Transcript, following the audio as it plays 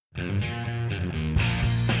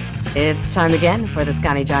It's time again for the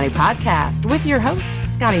Scotty Johnny podcast with your host,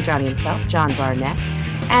 Scotty Johnny himself, John Barnett,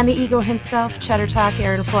 and the ego himself, Cheddar Talk,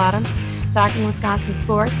 Aaron Flottam, talking Wisconsin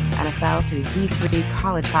sports, NFL through D3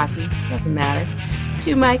 college hockey, doesn't matter.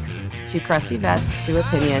 2 mics, 2 crusty vets, 2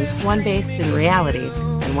 opinions, one based in reality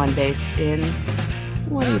and one based in,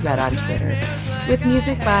 what do you bet on Twitter? With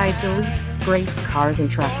music by Delete, Greats, Cars, and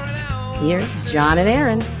Trucks. Here's John and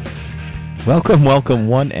Aaron. Welcome,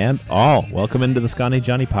 one and all. Welcome into the Scotty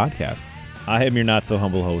Johnny podcast. I am your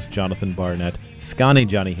not-so-humble host, Jonathan Barnett, Scotty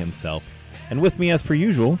Johnny himself. And with me, as per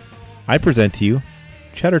usual, I present to you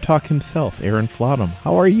Cheddar Talk himself, Aaron Flottam.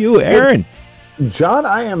 How are you, Aaron? John,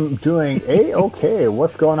 I am doing A-okay.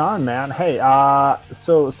 What's going on, man? Hey,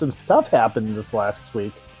 so some stuff happened this last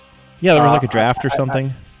week. Yeah, there was like a draft or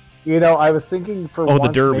something. I was thinking for once, the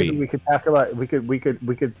Derby. maybe we could talk about we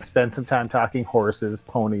could spend some time talking horses,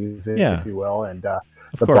 ponies, if you will, and the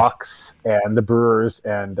course. Bucks and the Brewers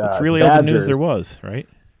and that's really Badgers. all the news there was, right?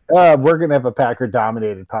 We're gonna have a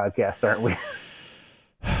Packer-dominated podcast, aren't we?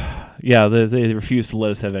 Yeah, they refuse to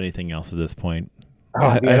let us have anything else at this point.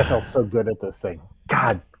 Oh, the NFL's so good at this thing.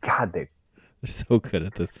 God, they're so good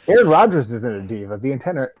at this. Aaron Rodgers isn't a diva. The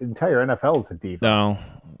entire NFL is a diva. No,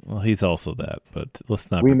 well, he's also that, but let's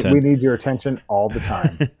not we pretend. We need your attention all the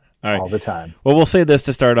time. All right. All the time. Well, we'll say this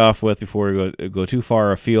to start off with before we go too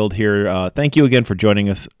far afield here. Thank you again for joining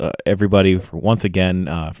us, everybody, once again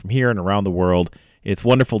from here and around the world. It's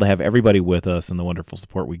wonderful to have everybody with us and the wonderful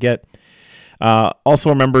support we get. Also,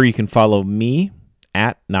 remember, you can follow me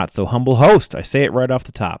at NotSoHumbleHost. I say it right off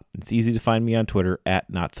the top. It's easy to find me on Twitter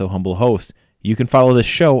at NotSoHumbleHost. You can follow this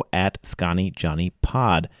show at Scotty Johnny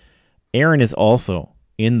Pod. Aaron is also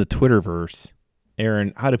in the Twitterverse.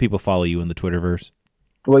 Aaron, how do people follow you in the Twitterverse?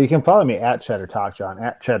 Well, you can follow me at Cheddar Talk, John,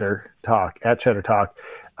 at Cheddar Talk.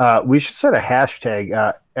 We should start a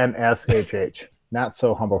hashtag NSHH, Not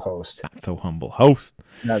So Humble Host. Not So Humble Host.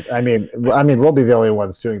 I mean, we'll be the only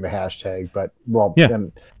ones doing the hashtag, but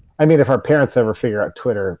then, if our parents ever figure out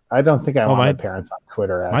Twitter, I don't think I want my parents on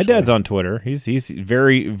Twitter. Actually. My dad's on Twitter. He's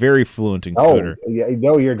very, very fluent in Twitter.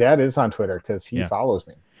 No, your dad is on Twitter because he follows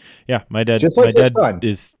me. Yeah, my dad. Just like my your dad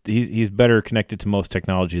son. he's better connected to most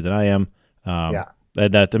technology than I am. Yeah.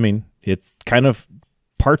 It's kind of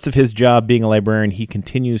parts of his job being a librarian. He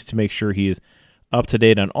continues to make sure he is up to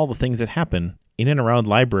date on all the things that happen in and around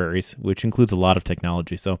libraries, which includes a lot of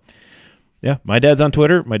technology. So, yeah, my dad's on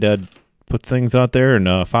Twitter. My dad puts things out there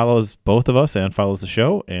and follows both of us and follows the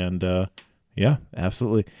show. And yeah,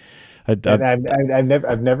 absolutely. I've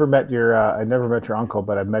never met your uncle,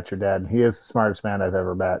 but I've met your dad. He is the smartest man I've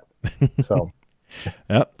ever met. So.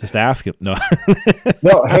 Yeah, just ask him. No.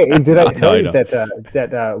 No. Hey, did I tell you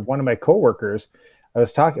that one of my coworkers, I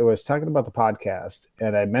was talking about the podcast,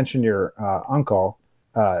 and I mentioned your uncle,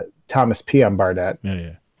 Thomas P.M. Barnett.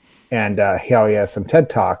 Yeah. And how he has some TED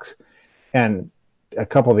Talks, and a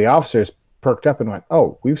couple of the officers perked up and went,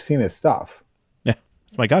 "Oh, we've seen his stuff." Yeah,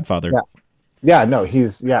 it's my godfather. Yeah. No,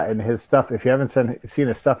 and his stuff. If you haven't seen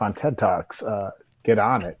his stuff on TED Talks, get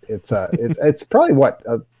on it. It's probably what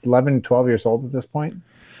 11, 12 years old at this point.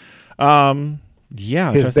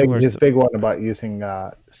 Yeah, his big one about using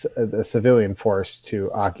the civilian force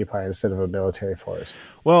to occupy instead of a military force.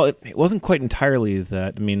 Well, it wasn't quite entirely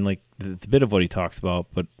that. I mean, like, it's a bit of what he talks about,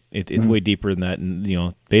 but it's way deeper than that.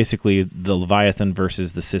 And basically the Leviathan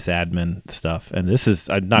versus the sysadmin stuff. And this is,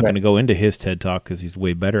 I'm not going to go into his TED Talk because he's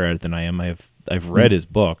way better at it than I am. I've read his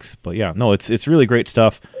books, but yeah, no, it's really great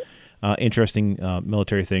stuff. Interesting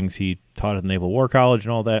military things. He taught at the Naval War College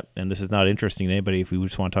and all that, and this is not interesting to anybody if we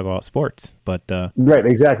just want to talk about sports. But right,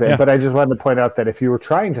 exactly. Yeah. But I just wanted to point out that if you were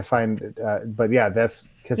trying to find, that's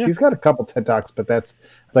because he's got a couple TED Talks, but that's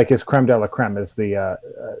like his creme de la creme is the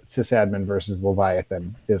sysadmin versus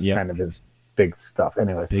Leviathan is kind of his big stuff.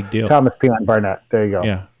 Anyway, big deal. Thomas P. Barnett. There you go.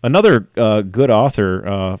 Yeah, another good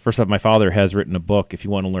author. First off, my father has written a book. If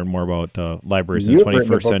you want to learn more about libraries in the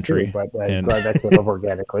 21st century, too, but I'm glad that came up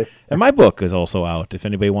organically. And my book is also out. If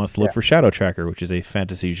anybody wants to look for Shadow Tracker, which is a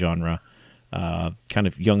fantasy genre, kind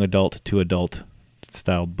of young adult to adult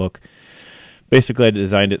styled book. Basically, I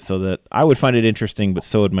designed it so that I would find it interesting, but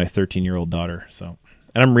so would my 13-year-old daughter. So,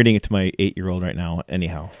 and I'm reading it to my 8-year-old right now.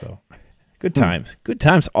 Anyhow, so. Good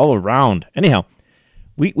times all around. Anyhow,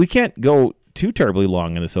 we can't go too terribly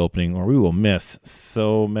long in this opening or we will miss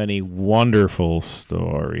so many wonderful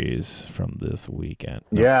stories from this weekend.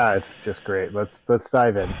 Yeah, it's just great. Let's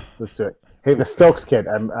dive in. Let's do it. Hey, the Stokes kid.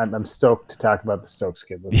 I'm stoked to talk about the Stokes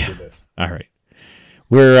kid. Let's do this. All right.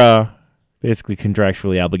 We're basically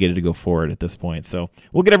contractually obligated to go forward at this point. So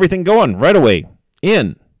we'll get everything going right away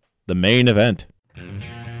in the main event.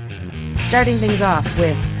 Starting things off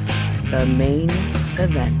with the main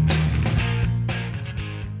event.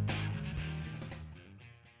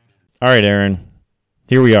 All right, Aaron.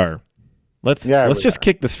 Here we are. Let's just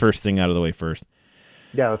kick this first thing out of the way first.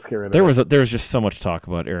 Yeah, let's get rid of it. There was just so much talk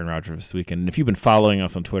about Aaron Rodgers this weekend. And if you've been following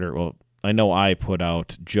us on Twitter, well, I know I put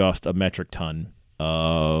out just a metric ton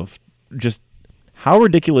of just how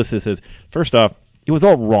ridiculous this is. First off, it was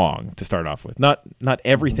all wrong to start off with. Not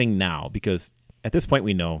everything now, because at this point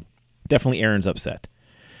we know definitely Aaron's upset.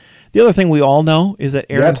 The other thing we all know is that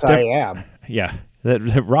Aaron's... Yes, I am. Yeah, that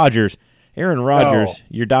Aaron Rodgers,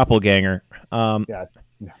 your doppelganger. Yeah,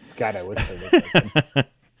 God, I wish I was.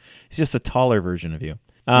 He's just a taller version of you.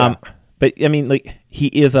 But I mean, like, he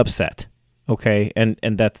is upset, okay, and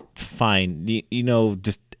that's fine. You know,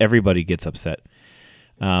 just everybody gets upset.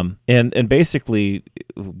 And basically,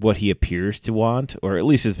 what he appears to want, or at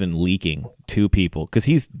least has been leaking to people, because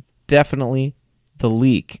he's definitely the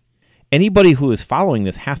leak. Anybody who is following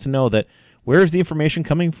this has to know that where is the information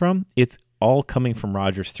coming from? It's all coming from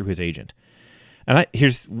Rodgers through his agent. And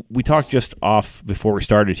we talked just off before we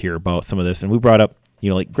started here about some of this, and we brought up,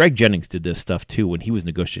 like Greg Jennings did this stuff too when he was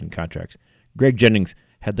negotiating contracts. Greg Jennings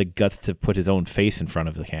had the guts to put his own face in front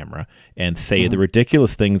of the camera and say the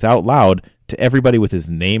ridiculous things out loud to everybody with his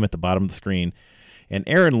name at the bottom of the screen. And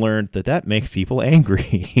Aaron learned that makes people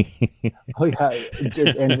angry. Oh yeah,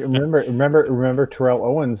 and remember Terrell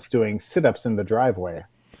Owens doing sit-ups in the driveway.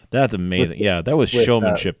 That's amazing. That was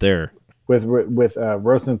showmanship there. With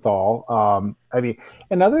Rosenthal. I mean,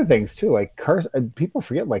 and other things too. Like people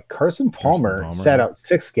forget, like Carson Palmer sat out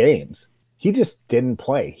 6 games. He just didn't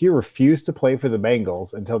play. He refused to play for the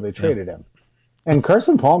Bengals until they traded him. And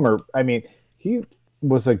Carson Palmer, I mean, he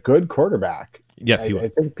was a good quarterback. Yes, he was. I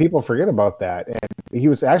think people forget about that. And he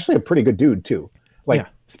was actually a pretty good dude too. Like,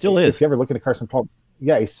 still is. If you ever look at Carson Palmer,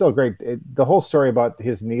 he's still great. The whole story about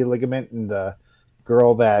his knee ligament and the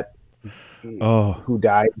girl that who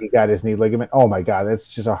died, he got his knee ligament. Oh my God, that's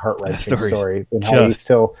just a heart-wrenching story. And how he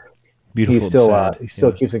still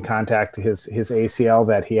keeps in contact. His ACL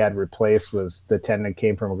that he had replaced was the tendon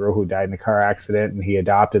came from a girl who died in a car accident, and he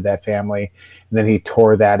adopted that family. And then he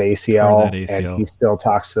tore that ACL. And he still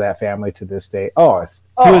talks to that family to this day.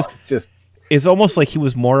 It's almost like he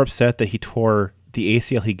was more upset that he tore the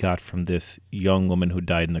ACL he got from this young woman who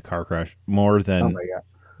died in the car crash more than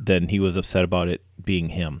he was upset about it being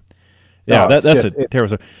him. Yeah,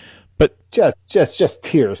 but just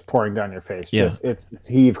tears pouring down your face. Yeah. It's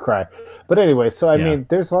heave cry. But anyway, so I mean,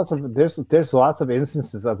 there's lots of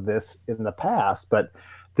instances of this in the past, but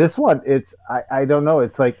this one, I don't know.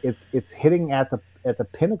 It's like it's hitting at the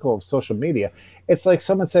pinnacle of social media. It's like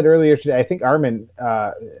someone said earlier today. I think Armin,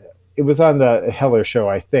 it was on the Heller show,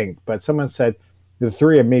 I think, but someone said the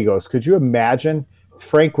 3 amigos. Could you imagine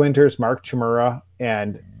Frank Winters, Mark Chmura,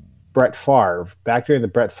 and Brett Favre, back during the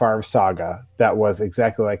Brett Favre saga, that was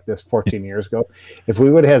exactly like this 14 years ago. If we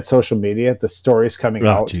would have had social media, the stories coming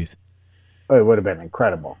out, it would have been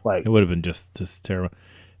incredible. Like, it would have been just terrible.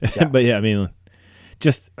 Yeah. But I mean,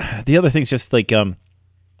 just the other things, just like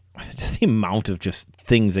just the amount of just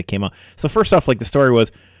things that came out. So first off, like the story was,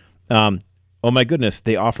 oh my goodness,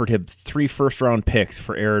 they offered him 3 first-round picks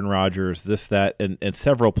for Aaron Rodgers, this, that, and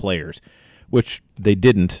several players, which they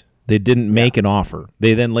didn't. They didn't make an offer.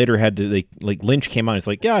 They then later had to, Lynch came out and he's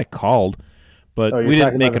like, I called, but we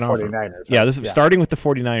didn't make an offer. Right? Yeah, this is starting with the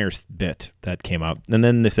 49ers bit that came out. And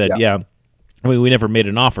then they said, we never made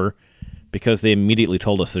an offer because they immediately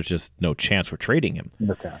told us there's just no chance we're trading him.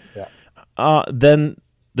 No chance, yeah. Then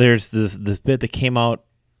there's this bit that came out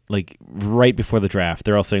like right before the draft.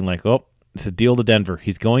 They're all saying like, it's a deal to Denver.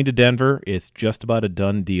 He's going to Denver. It's just about a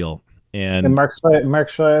done deal. And Mark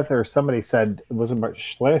Schleith, or somebody said, it wasn't Mark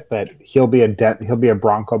Schleith, that he'll be a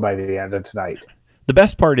Bronco by the end of tonight. The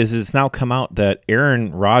best part is it's now come out that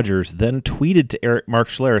Aaron Rodgers then tweeted to Mark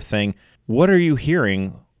Schleith saying, "What are you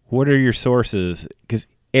hearing? What are your sources?" Because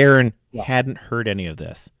Aaron hadn't heard any of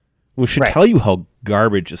this, which should tell you how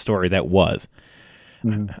garbage a story that was.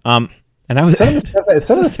 Mm-hmm. And I was some of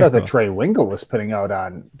the stuff that Trey Wingo was putting out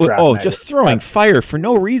on draft night, just throwing fire for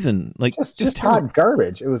no reason, like just hot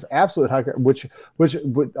garbage. It was absolute hot garbage. Which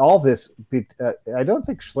all this, I don't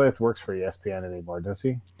think Schleith works for ESPN anymore, does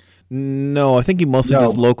he? No, I think he mostly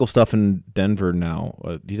does local stuff in Denver now.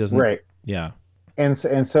 He doesn't. Right. Yeah. And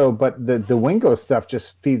so, but the Wingo stuff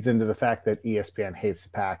just feeds into the fact that ESPN hates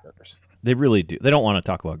the Packers. They really do. They don't want to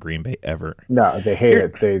talk about Green Bay ever. No, they hate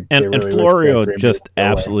it. And Florio just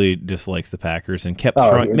absolutely dislikes the Packers and kept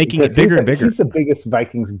making it bigger and bigger. He's the biggest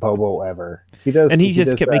Vikings bobo ever. He does, and he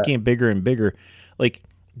just kept making it bigger and bigger. Like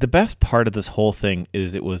the best part of this whole thing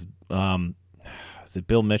is it was, is it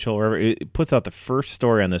Bill Mitchell or whatever? It puts out the first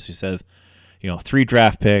story on this. Who says, 3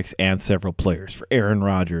 draft picks and several players for Aaron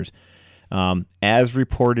Rodgers. As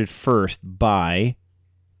reported first by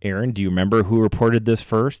Aaron, do you remember who reported this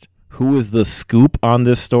first? Who was the scoop on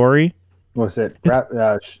this story? Was it?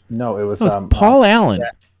 No, it was Paul Allen.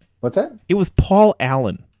 What's that? It was Paul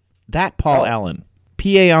Allen. That Paul Allen.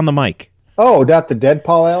 PA on the mic. Oh, not the dead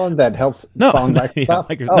Paul Allen that helps phone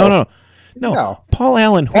Microsoft? No. Paul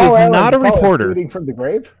Allen, who is not a reporter. Tweeting from the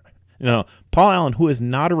grave? No, Paul Allen, who is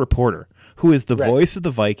not a reporter, who is the voice of the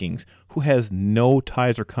Vikings, who has no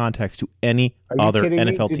ties or contacts to any other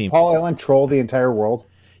NFL team. Did Paul Allen troll the entire world?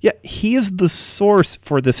 Yeah, he is the source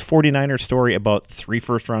for this 49er story about 3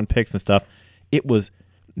 first-round picks and stuff. It was,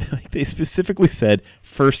 they specifically said,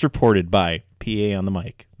 first reported by PA on the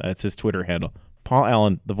mic. That's his Twitter handle. Paul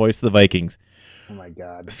Allen, the voice of the Vikings. Oh, my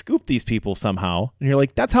God. Scoop these people somehow. And you're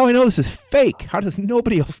like, that's how I know this is fake. How does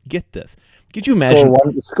nobody else get this? Could you imagine?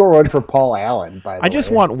 Score one for Paul Allen, by the way. I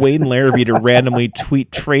just want Wade and Larrabee to randomly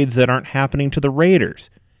tweet trades that aren't happening to the Raiders.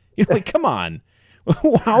 You're like, come on.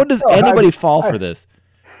 How does anybody fall for this?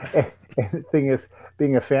 And the thing is,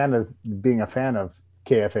 being a fan of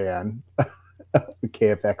KFAN,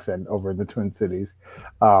 KFXN over in the Twin Cities,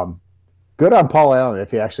 good on Paul Allen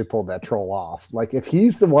if he actually pulled that troll off. Like, if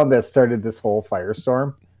he's the one that started this whole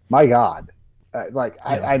firestorm, my God.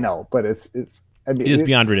 I know, but it's. I mean, it is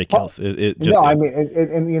beyond ridiculous. It just no, is.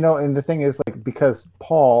 I mean, and the thing is, like, because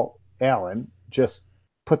Paul Allen just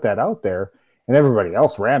put that out there, and everybody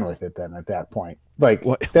else ran with it. Then at that point, like,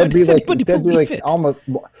 that'd be like almost,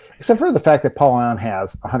 except for the fact that Paul Allen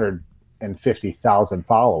has 150,000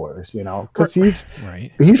 followers. Because he's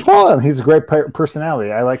Paul Allen. He's a great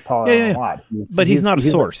personality. I like Paul Allen a lot. But he's not a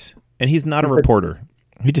source, and he's not a reporter.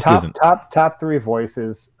 He just isn't. Top 3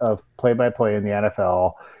 voices of play-by-play in the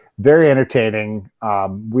NFL. Very entertaining.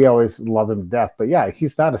 We always love him to death. But yeah,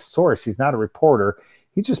 he's not a source. He's not a reporter.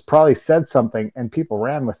 He just probably said something and people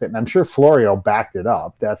ran with it. And I'm sure Florio backed it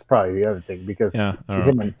up. That's probably the other thing, because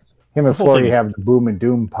him and Florio have the Boom and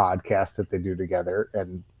Doom podcast that they do together.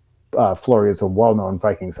 And Florio is a well-known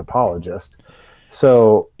Vikings apologist.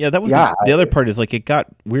 So yeah, that was the other part is, like, it got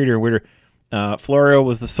weirder and weirder. Florio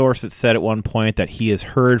was the source that said at one point that he has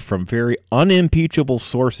heard from very unimpeachable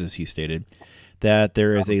sources, he stated, that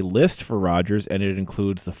there is a list for Rodgers, and it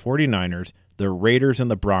includes the 49ers, the Raiders, and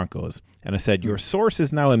the Broncos. And I said, your source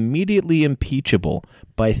is now immediately impeachable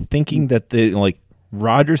by thinking that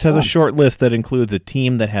Rodgers has a short list that includes a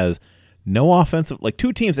team that has no offensive, like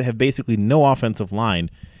 2 teams that have basically no offensive line,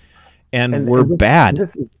 and we're bad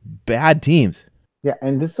teams. Yeah,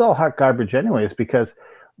 and this is all hot garbage anyways, because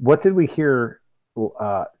what did we hear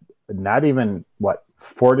not even,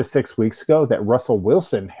 4 to 6 weeks ago, that Russell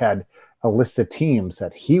Wilson had a list of teams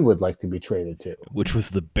that he would like to be traded to, which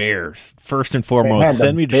was the Bears. First and foremost,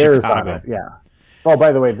 send me to Chicago. Yeah. Oh,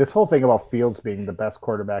 by the way, this whole thing about Fields being the best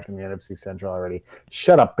quarterback in the NFC Central already.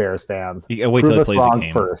 Shut up, Bears fans. Wait till he plays a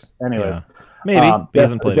game first. Anyways, maybe he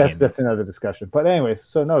hasn't played a game. That's another discussion. But anyways,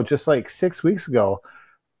 so no, just like 6 weeks ago,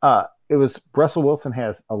 it was Russell Wilson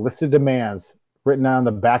has a list of demands written on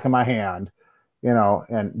the back of my hand.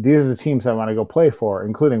 And these are the teams I want to go play for,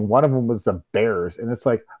 including one of them was the Bears. And it's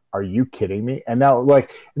like, are you kidding me? And now, and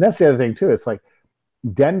that's the other thing too. It's like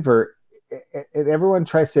Denver, and everyone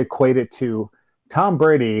tries to equate it to Tom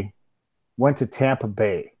Brady went to Tampa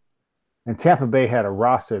Bay, and Tampa Bay had a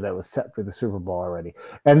roster that was set for the Super Bowl already.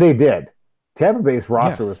 And they did. Tampa Bay's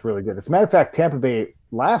roster was really good. As a matter of fact, Tampa Bay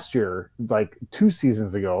last year, like 2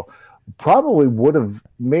 seasons ago, probably would have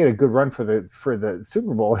made a good run for the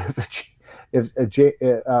Super Bowl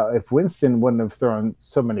if Winston wouldn't have thrown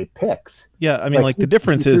so many picks. Yeah, I mean, the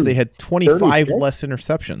difference is they had 25 less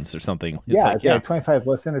interceptions or something. They had 25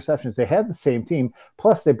 less interceptions. They had the same team.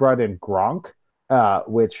 Plus, they brought in Gronk,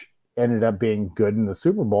 which ended up being good in the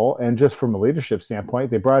Super Bowl. And just from a leadership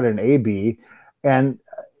standpoint, they brought in AB. And,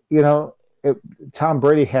 Tom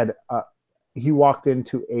Brady he walked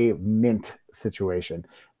into a mint situation.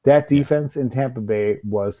 That defense in Tampa Bay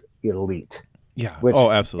was elite. Yeah.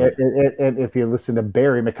 Absolutely. And if you listen to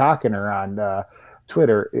Barry McCockiner on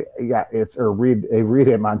Twitter, read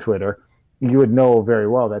him on Twitter, you would know very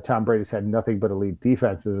well that Tom Brady's had nothing but elite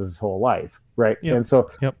defenses his whole life, right? Yep. And so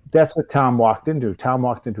that's what Tom walked into. Tom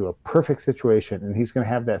walked into a perfect situation, and he's going to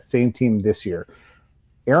have that same team this year.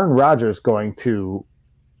 Aaron Rodgers going to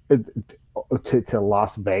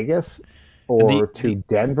Las Vegas or to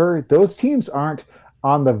Denver. Those teams aren't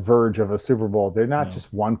on the verge of a Super Bowl. They're not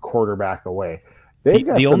just one quarterback away. They've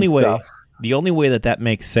got some stuff. The only way that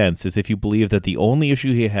makes sense is if you believe that the only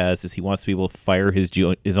issue he has is he wants to be able to fire his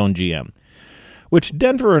own GM, which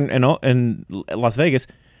Denver and Las Vegas,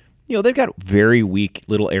 they've got very weak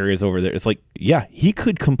little areas over there. It's like, yeah, he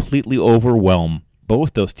could completely overwhelm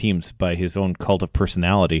both those teams by his own cult of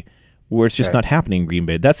personality, where it's just not happening in Green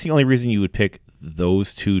Bay. That's the only reason you would pick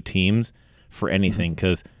those two teams for anything,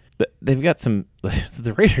 because they've got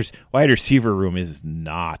the Raiders' wide receiver room is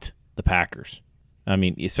not the Packers. I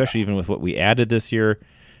mean, especially even with what we added this year,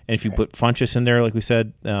 and if you put Funchess in there, like we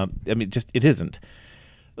said, it isn't.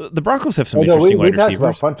 The Broncos have some interesting wide receivers. We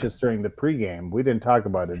talked about Funchess during the pregame. We didn't talk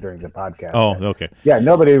about it during the podcast. Oh, okay. Yeah,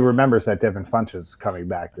 nobody remembers that Devin Funchess coming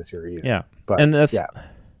back this year either. Yeah, and that's. Yeah. I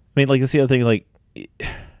mean, like that's the other thing. Like,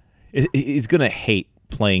 he's gonna hate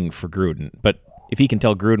playing for Gruden, but if he can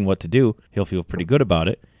tell Gruden what to do, he'll feel pretty good about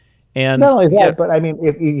it. And not only that, but I mean,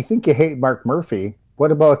 if you think you hate Mark Murphy,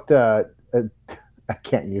 what about? I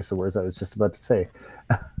can't use the words I was just about to say.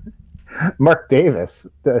 Mark Davis.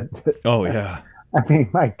 Oh yeah. I mean,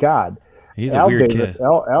 my God, he's a weird kid.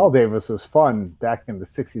 Al Davis was fun back in the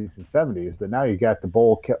 60s and 70s, but now you got the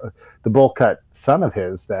bowl cut son of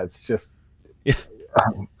his. That's just,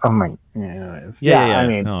 oh my, I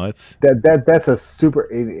mean, no, it's that's a super.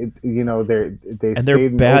 They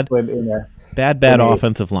stayed bad, in Oakland in a bad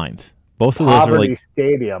offensive lines. Both of those are like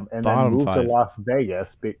stadium, and then moved 5. To Las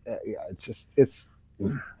Vegas. They've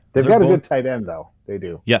got a good tight end though. They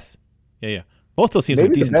do. Yes. Yeah. Both those teams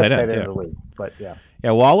have decent tight ends. In the league, but yeah.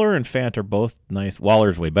 Yeah, Waller and Fant are both nice.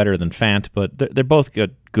 Waller's way better than Fant, but they're both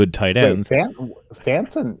good tight ends.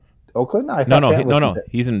 Fant's in Oakland? No.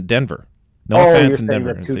 He's in Denver. Fant's in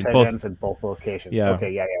Denver. Two tight ends in both locations. Yeah. Okay,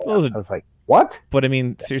 yeah. I was like, what? But I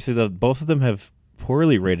mean, seriously, both of them have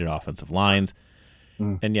poorly rated offensive lines.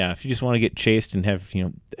 And yeah, if you just want to get chased and have,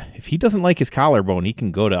 if he doesn't like his collarbone, he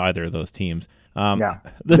can go to either of those teams. He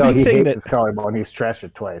hates his collarbone. He's trashed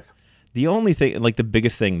it twice. The only thing, like the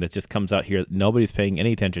biggest thing that just comes out here that nobody's paying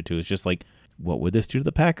any attention to is just like, what would this do to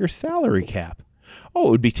the Packers salary cap? Oh, it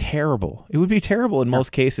would be terrible. It would be terrible in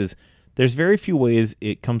most cases. There's very few ways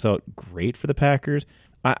it comes out great for the Packers.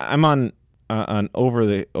 I'm on over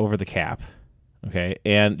the cap, okay,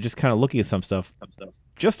 and just kind of looking at some stuff.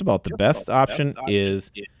 Just about the best option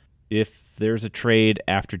is if there's a trade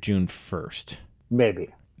after June 1st. Maybe.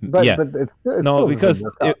 But it's no, because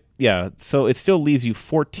so it still leaves you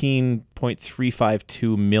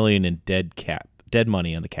 $14.352 million in dead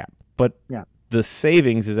money on the cap. But the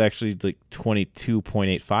savings is actually like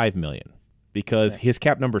 $22.85 million because his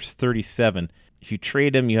cap number is 37. If you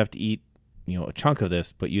trade him, you have to eat a chunk of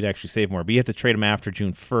this, but you'd actually save more. But you have to trade him after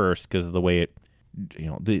June 1st because of the way it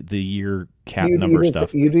the year cap number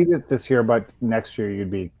stuff. You'd eat it this year, but next year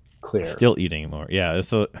you'd be clear. Still eating more. Yeah,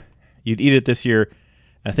 so you'd eat it this year.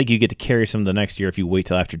 I think you get to carry some of the next year if you wait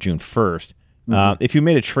till after June 1st. If you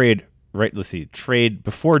made a trade, trade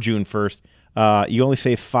before June 1st, you only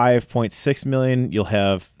save $5.6 million. You'll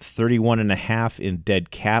have $31.5 in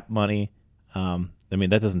dead cap money. I mean,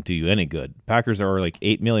 that doesn't do you any good. Packers are like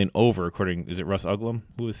 $8 million over, according. Is it Russ Uglum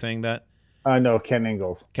who was saying that? No, Ken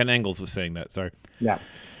Ingalls. Ken Ingalls was saying that. Sorry. Yeah.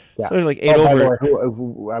 So they're like 8 over. By the way,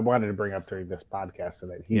 who I wanted to bring up during this podcast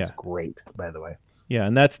today. He's great, by the way. Yeah,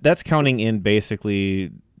 and that's counting in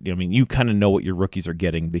basically. I mean, you kind of know what your rookies are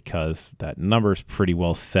getting because that number is pretty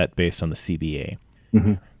well set based on the CBA.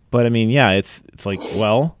 Mm-hmm. But I mean, yeah, it's like,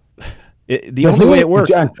 well, the only way it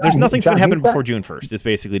works, there's nothing's going to happen before June 1st. It's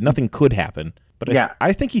basically nothing could happen. But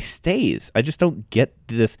I think he stays. I just don't get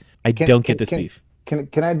this. I don't get this beef.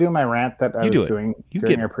 Can I do my rant that I was doing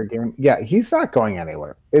during our pregame? Yeah, he's not going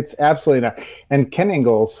anywhere. It's absolutely not. And Ken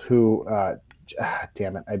Ingalls, who,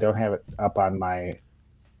 damn it, I don't have it up on my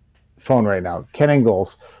phone right now. Ken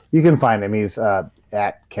Ingalls, you can find him. He's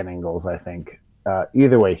at Ken Ingalls, I think.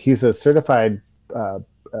 Either way, he's a certified.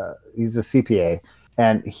 He's a CPA,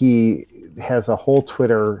 and he has a whole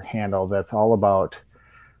Twitter handle that's all about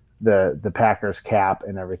the Packers cap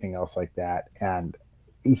and everything else like that. And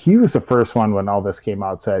he was the first one when all this came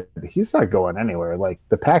out said he's not going anywhere. Like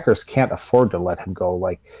the Packers can't afford to let him go.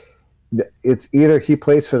 Like it's either he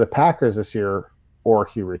plays for the Packers this year or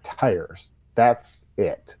he retires. That's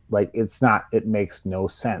it. Like it makes no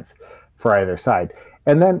sense for either side.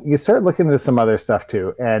 And then you start looking into some other stuff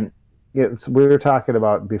too. And we were talking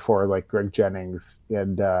about before, like Greg Jennings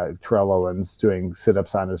and Terrell Owens doing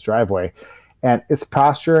sit-ups on his driveway, and it's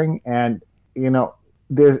posturing. And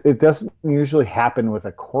it doesn't usually happen with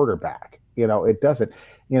a quarterback. It doesn't.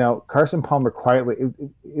 Carson Palmer quietly.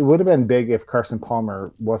 It would have been big if Carson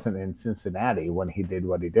Palmer wasn't in Cincinnati when he did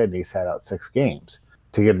what he did. And he sat out 6 games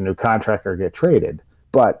to get a new contract or get traded.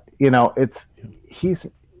 But he's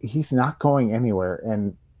not going anywhere,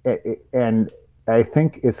 and I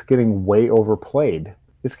think it's getting way overplayed.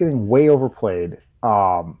 During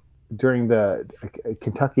the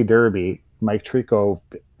Kentucky Derby, Mike Tirico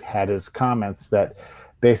had his comments that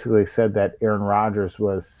basically said that Aaron Rodgers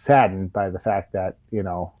was saddened by the fact that,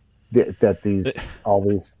 that all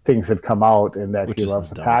these things had come out, and that he loves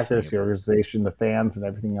the Packers, the organization, the fans, and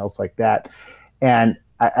everything else like that. And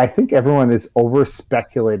I think everyone is over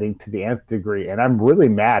speculating to the nth degree, and I'm really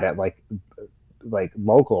mad at like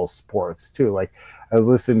local sports too. Like I was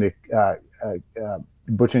listening to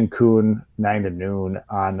Butch and Kuhn 9 to noon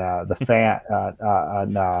on the fan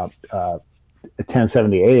on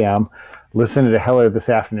 1070 AM. Listening to Heller this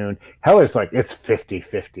afternoon. Heller's like, it's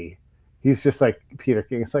 50-50. He's just like Peter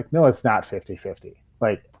King. It's like, no, it's not 50-50.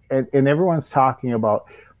 Like, and everyone's talking about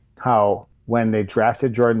how when they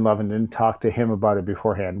drafted Jordan Love and didn't talk to him about it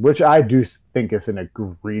beforehand, which I do think is an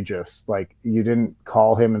egregious, like, you didn't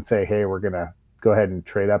call him and say, hey, we're going to go ahead and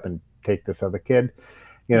trade up and take this other kid,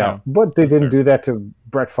 but they didn't do that to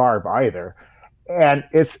Brett Favre either. And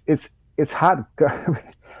it's hot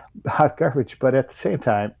garbage, but at the same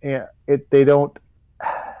time, they don't.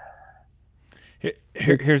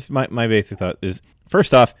 Here's my basic thought is,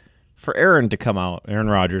 first off, for Aaron to come out, Aaron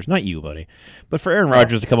Rodgers, not you, buddy, but for Aaron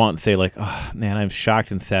Rodgers to come out and say, like, oh, man, I'm shocked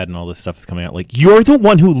and sad and all this stuff is coming out. Like, you're the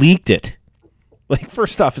one who leaked it. Like,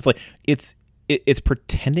 first off, it's like, it's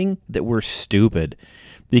pretending that we're stupid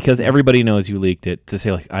because everybody knows you leaked it, to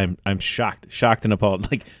say, like, I'm shocked and appalled,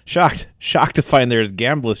 like, shocked to find there's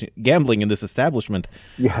gambling in this establishment.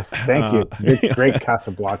 Yes, thank you. Great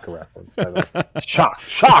Casablanca reference, by the way.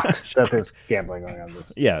 Shocked that there's gambling going on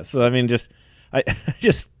this. Yeah, so I mean,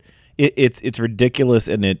 it's ridiculous,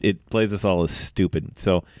 and it plays us all as stupid.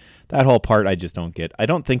 So that whole part I just don't get. I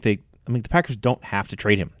don't think the Packers don't have to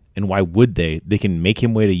trade him, and why would they? They can make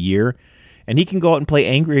him wait a year, and he can go out and play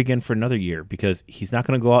angry again for another year, because he's not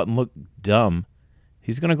going to go out and look dumb.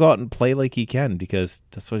 He's going to go out and play like he can, because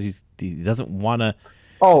that's what he doesn't want to.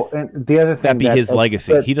 Oh, and the other thing that be his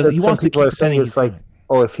legacy. He doesn't. He wants to keep saying it's like,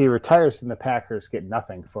 oh, if he retires, then the Packers get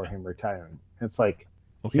nothing for him retiring. It's like,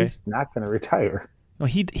 he's not going to retire. No,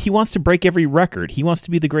 he wants to break every record. He wants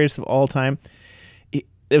to be the greatest of all time.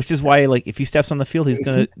 It's just why, like, if he steps on the field, he's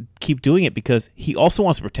going to keep doing it, because he also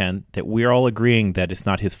wants to pretend that we're all agreeing that it's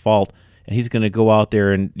not his fault, and he's going to go out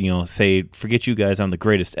there and, say, forget you guys, I'm the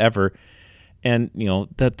greatest ever. And,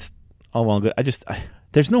 that's all well and good.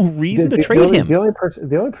 There's no reason to trade him. The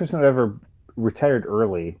only person who ever retired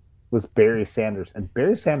early was Barry Sanders, and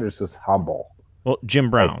Barry Sanders was humble. Well, Jim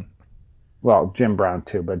Brown. Well, Jim Brown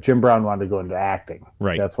too, but Jim Brown wanted to go into acting.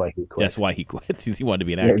 Right. That's why he quit. That's why he quit. He wanted to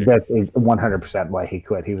be an actor. Yeah, that's 100% why he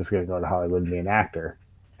quit. He was going to go to Hollywood and be an actor.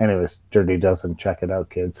 And it was Dirty Dozen. Check it out,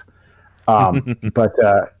 kids. But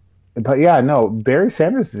yeah, no, Barry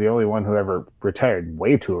Sanders is the only one who ever retired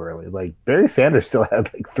way too early. Like, Barry Sanders still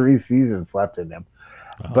had like 3 seasons left in him.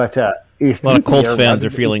 Oh. But a lot of Colts fans are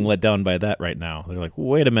feeling let down by that right now. They're like,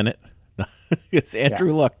 wait a minute. It's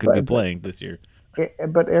Andrew Luck could be playing this year.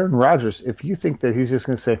 But Aaron Rodgers, if you think that he's just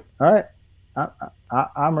going to say, all right,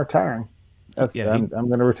 I'm retiring. I'm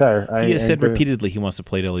going to retire. He has said repeatedly he wants to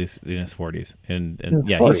play till he's in his 40s. And he's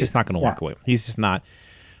just not going to walk away. He's just not.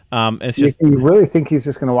 It's just, you really think he's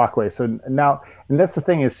just going to walk away? So now, and that's the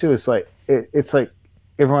thing is too. It's like it's like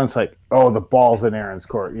everyone's like, oh, the ball's in Aaron's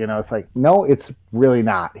court. It's like, no, it's really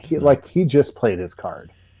not. He just played his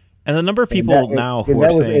card. And the number of people now who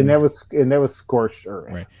are saying, and that was scorched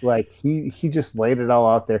earth. Right. Like he just laid it all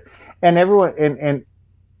out there, and everyone and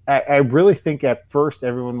I really think at first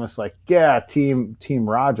everyone was like, yeah, team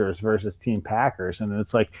Rodgers versus team Packers, and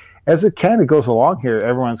it's like as it kind of goes along here,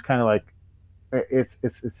 everyone's kind of like, it's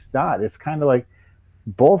not. It's kind of like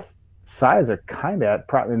both sides are kind of,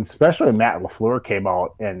 and especially Matt LaFleur came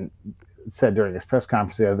out and said during his press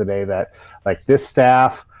conference the other day that, like, this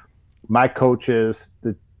staff, my coaches,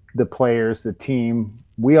 the players, the team,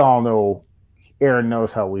 we all know Aaron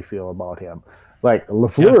knows how we feel about him. Like,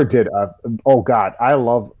 LaFleur did oh God, I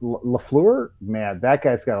love LaFleur, man, that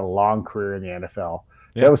guy's got a long career in the NFL.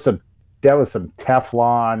 Yeah. That was some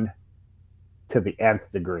Teflon to the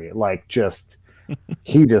nth degree. Like, just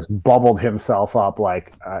he just bubbled himself up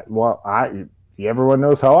like, everyone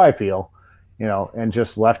knows how I feel, and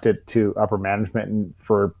just left it to upper management and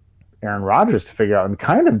for Aaron Rodgers to figure out, and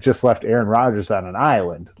kind of just left Aaron Rodgers on an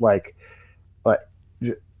island. Like, but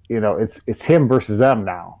it's him versus them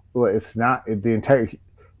now. It's not the entire.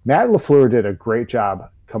 Matt LaFleur did a great job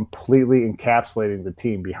completely encapsulating the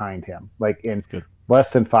team behind him, like in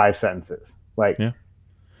less than 5 sentences. Like, yeah.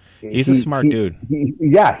 He's a smart dude.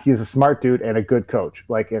 He's a smart dude and a good coach.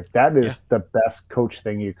 Like, if that is the best coach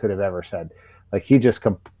thing you could have ever said. Like, he just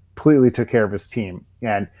completely took care of his team.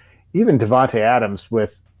 And even Devontae Adams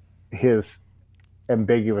with his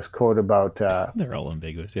ambiguous quote about they're all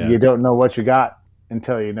ambiguous. Yeah, you don't know what you got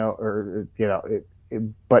until you know, or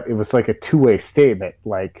but it was like a two-way statement.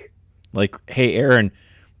 Like, hey, Aaron,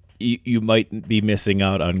 you might be missing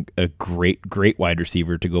out on a great wide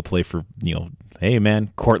receiver to go play for, hey,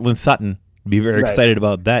 man, Cortland Sutton. Be very excited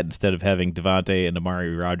about that instead of having Devontae and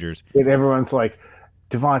Amari Rodgers. And everyone's like,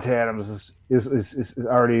 Devontae Adams is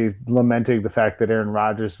already lamenting the fact that Aaron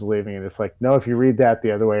Rodgers is leaving. And it's like, no, if you read that the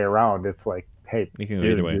other way around, it's like, hey, dude,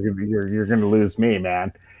 you're going to lose me,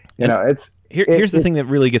 man. Here's the thing that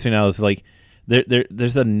really gets me now is like,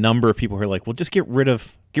 there's a number of people who are like, well, just get rid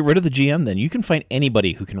of the GM. Then you can find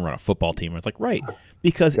anybody who can run a football team. And it's like, right,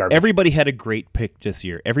 because everybody had a great pick this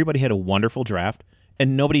year. Everybody had a wonderful draft,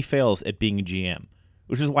 and nobody fails at being a GM,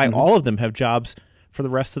 which is why all of them have jobs for the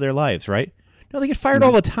rest of their lives, right? No, they get fired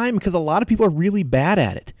all the time because a lot of people are really bad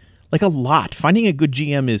at it. Like a lot. Finding a good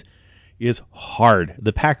GM is hard.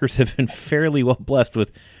 The Packers have been fairly well blessed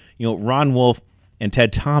with, Ron Wolf and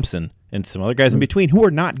Ted Thompson and some other guys in between who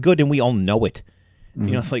are not good, and we all know it.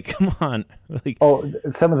 It's like, come on. Like,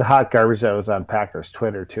 some of the hot garbage that was on Packers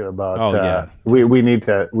Twitter too about we need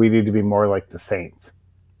to be more like the Saints.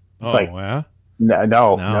 It's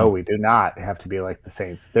No, we do not have to be like the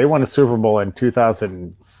Saints. They won a Super Bowl in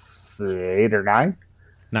 2008 or 9,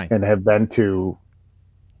 and have been to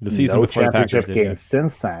the season before the Packers did, games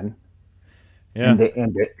since then. Yeah,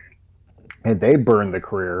 and they burned the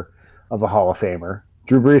career of a Hall of Famer.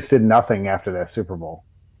 Drew Brees did nothing after that Super Bowl.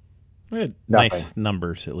 Nice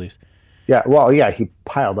numbers, at least. Yeah, well, yeah, he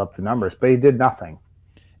piled up the numbers, but he did nothing.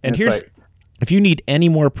 And here's, if you need any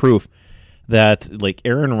more proof that, like,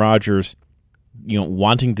 Aaron Rodgers,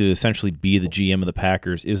 wanting to essentially be the GM of the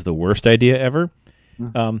Packers is the worst idea ever,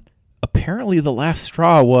 apparently the last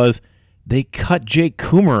straw was they cut Jake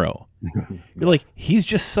Kumerow. You're like, he's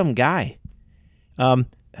just some guy. I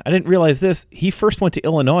didn't realize this. He first went to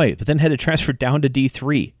Illinois, but then had to transfer down to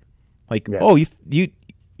D3. Like,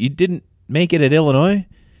 you didn't make it at Illinois?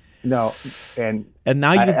 No, and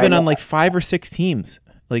now you've been on like 5 or 6 teams.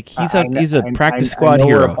 Like he's a practice squad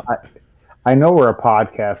hero. I know we're a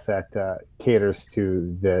podcast that caters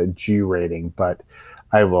to the G rating, but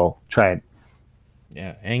I will try and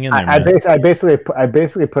hang in there. I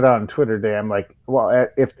basically put out on Twitter today. I'm like, well,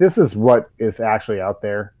 if this is what is actually out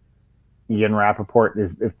there, Ian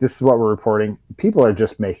Rappaport, if this is what we're reporting, people are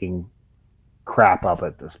just making crap up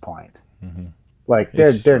at this point. Mm-hmm. Like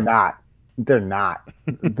they're not.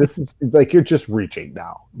 This is like, you're just reaching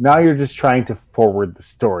now. Now you're just trying to forward the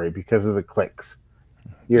story because of the clicks.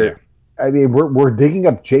 I mean, we're digging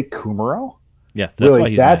up Jake Kumerow. Yeah, that's why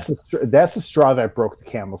he's that's the straw that broke the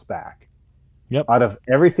camel's back. Yep. Out of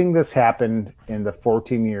everything that's happened in the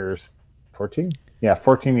 14 years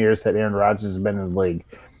that Aaron Rodgers has been in the league,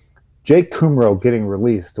 Jake Kumerow getting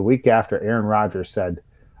released the week after Aaron Rodgers said,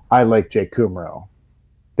 "I like Jake Kumerow."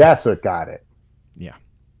 That's what got it. Yeah.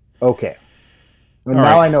 Okay. And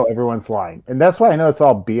now I know everyone's lying, and that's why I know it's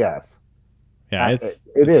all BS. Yeah,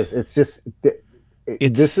 it is. It's just.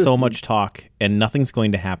 It's so much talk, and nothing's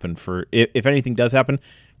going to happen. If anything does happen,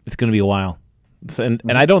 it's going to be a while. And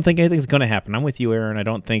I don't think anything's going to happen. I'm with you, Aaron. I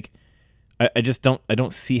don't think. I just don't. I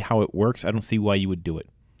don't see how it works. I don't see why you would do it.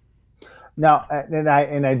 Now, and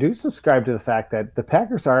I do subscribe to the fact that the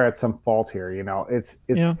Packers are at some fault here. It's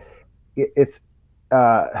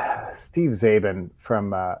Steve Zabin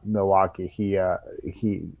from Milwaukee. He's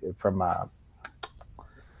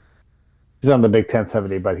on the Big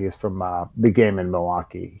 1070, but he's from the game in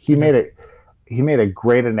Milwaukee. He made a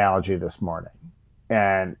great analogy this morning,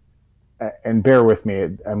 and bear with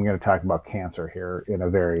me. I'm going to talk about cancer here in a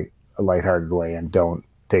very lighthearted way, and don't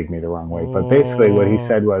take me the wrong way. But basically, what he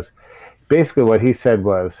said was,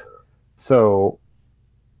 so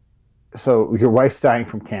your wife's dying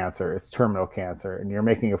from cancer. It's terminal cancer, and you're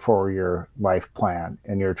making a 4-year life plan,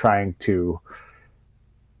 and you're trying to.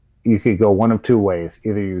 You could go one of two ways.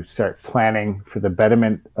 Either you start planning for the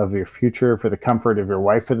betterment of your future, for the comfort of your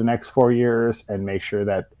wife for the next 4 years, and make sure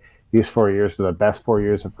that these 4 years are the best 4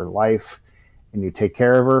 years of her life, and you take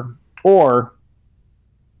care of her. Or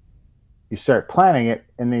you start planning it,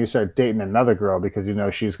 and then you start dating another girl because you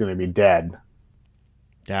know she's going to be dead.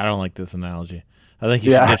 Yeah, I don't like this analogy. I think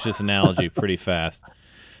you should ditch this analogy pretty fast.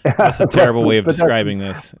 That's a terrible way of describing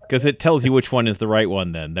this, because it tells you which one is the right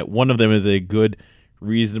one then. That one of them is a good,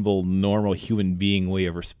 reasonable, normal human being way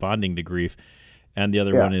of responding to grief, and the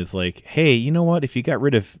other one is like, hey, you know what, if you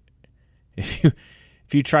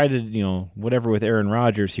try to whatever with Aaron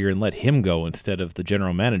Rodgers here and let him go instead of the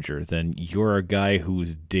general manager, then you're a guy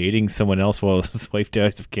who's dating someone else while his wife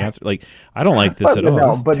dies of cancer. Like, I don't like this at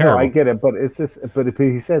all. No, I get it, but it's just, but if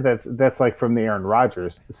he said that's like from the Aaron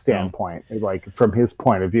Rodgers standpoint, like from his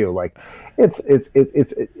point of view, like it's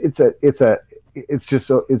it's just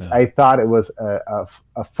so it's. I thought it was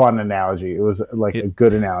a fun analogy. It was like a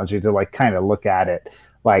good analogy to like kind of look at it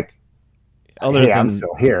like, hey, I'm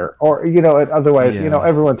still here, or otherwise,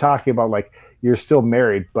 everyone talking about like you're still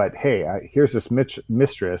married, but hey, here's this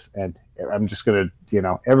mistress, and I'm just gonna,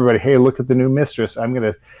 everybody, hey, look at the new mistress. I'm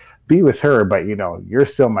gonna be with her, but you're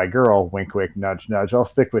still my girl. Wink, wink, nudge, nudge. I'll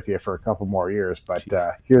stick with you for a couple more years, but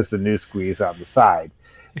here's the new squeeze on the side.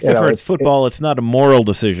 Except for it's football, it's not a moral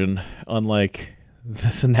decision, unlike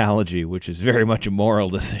this analogy, which is very much a moral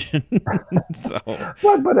decision. So,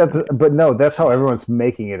 but no, that's how everyone's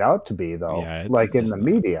making it out to be, though. Yeah, like in the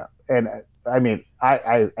media, and I mean,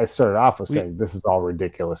 I started off with saying this is all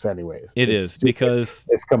ridiculous, anyways. It's stupid, because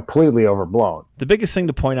it's completely overblown. The biggest thing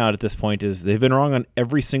to point out at this point is they've been wrong on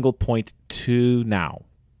every single point to now.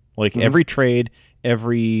 Like every trade,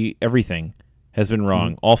 everything has been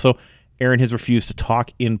wrong. Also, Aaron has refused to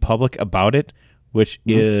talk in public about it, which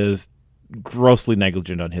is grossly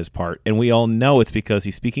negligent on his part. And we all know it's because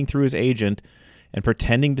he's speaking through his agent and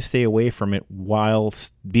pretending to stay away from it while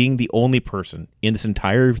being the only person in this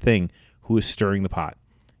entire thing who is stirring the pot.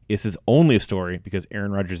 This is only a story because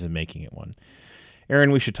Aaron Rodgers is making it one.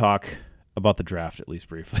 Aaron, we should talk about the draft at least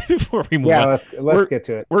briefly before we move on. Let's get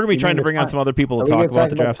to it. We're going to be trying to bring on some other people to talk about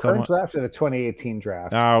the draft. The current draft or the 2018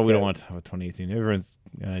 draft? No, we don't want to talk about 2018. Everyone's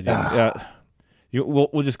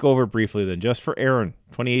we'll just go over it briefly then, just for Aaron,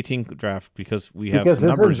 2018 draft, because we have some numbers.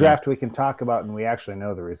 Because this is a draft we can talk about and we actually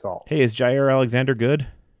know the results. Hey, is Jair Alexander good?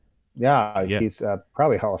 Yeah. He's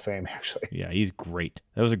probably Hall of Fame, actually. Yeah, he's great.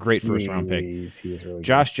 That was a great first-round pick. He's really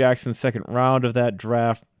Josh Jackson, second round of that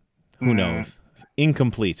draft. Who knows?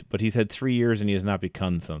 Incomplete, but he's had 3 years and he has not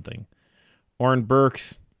become something. Oren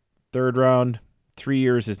Burks, third round, 3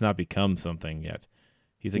 years has not become something yet.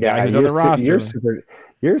 He's a guy who's on the roster.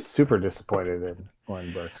 You're super disappointed in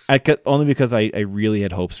Oren Burks. Only because I really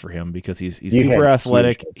had hopes for him because he's super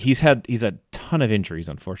athletic. He's had a ton of injuries,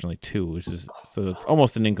 unfortunately, too, so it's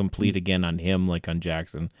almost an incomplete again on him, like on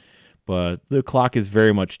Jackson. But the clock is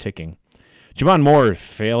very much ticking. Javon Moore,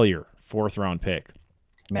 failure, fourth round pick.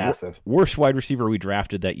 Massive. Worst wide receiver we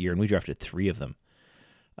drafted that year, and we drafted 3 of them.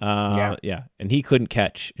 Yeah, and he couldn't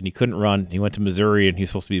catch, and he couldn't run. He went to Missouri, and he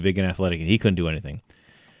was supposed to be big and athletic, and he couldn't do anything.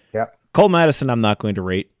 Yep. Cole Madison, I'm not going to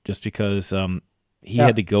rate just because he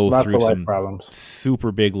had to go through some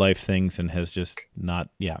super big life things and has just not.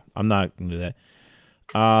 Yeah, I'm not going to do that.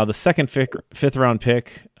 The second fifth round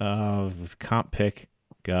pick was a comp pick.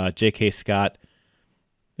 J.K. Scott.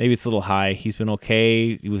 Maybe it's a little high. He's been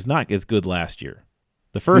okay. He was not as good last year.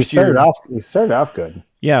 The first year he started off good.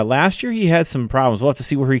 Yeah, last year he had some problems. We'll have to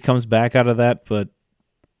see where he comes back out of that. But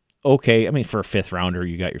okay, I mean, for a fifth rounder,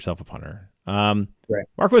 you got yourself a punter. Right.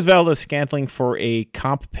 Marquez Valdes-Scantling for a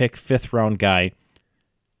comp pick 5th round guy.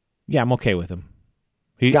 Yeah, I'm okay with him.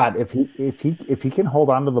 If he can hold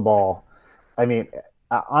on to the ball, I mean,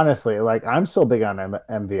 honestly, like I'm so big on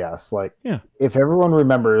MVS. Like, if everyone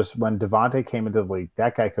remembers when Devontae came into the league,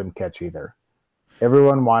 that guy couldn't catch either.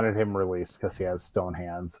 Everyone wanted him released because he has stone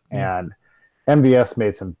hands, and MVS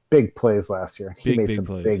made some big plays last year. He made some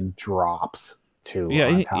big drops too.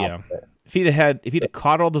 If he'd have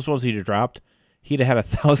caught all those ones he'd have dropped, he'd have had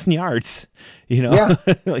 1,000 yards.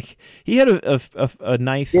 Like he had a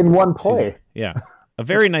nice in one play. Season. Yeah, a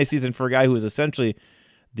very nice season for a guy who was essentially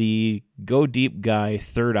the go deep guy,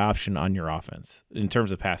 third option on your offense in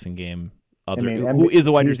terms of passing game. Who is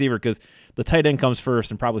a wide receiver because the tight end comes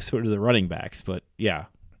first and probably sort of the running backs. But yeah,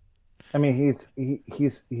 I mean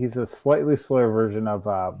he's a slightly slower version of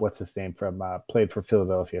what's his name from played for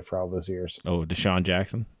Philadelphia for all those years. Oh, Deshaun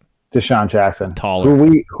Jackson, taller,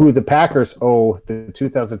 who the Packers owe the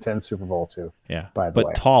 2010 Super Bowl to. Yeah, but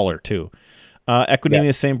taller too.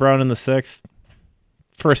 Equanimeous St. Brown in the 6th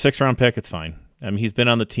for a 6th round pick. It's fine. I mean, he's been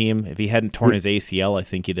on the team. If he hadn't torn his ACL, I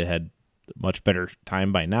think he'd have had much better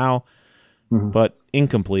time by now. But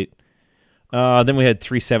incomplete. Then we had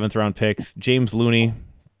 3 7th round picks. James Looney,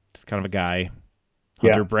 just kind of a guy.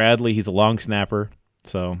 Hunter Bradley, he's a long snapper,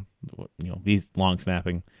 so he's long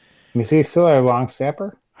snapping. Is he still a long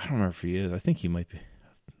snapper? I don't remember if he is. I think he might be.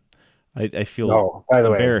 I feel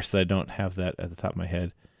embarrassed that I don't have that at the top of my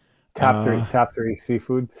head. Top three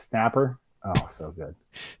seafood snapper. Oh, so good.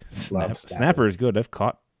 Snapper is good. I've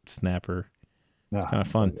caught snapper. It's kind of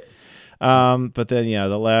fun. But then,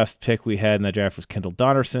 the last pick we had in that draft was Kendall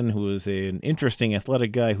Donnerson, who was an interesting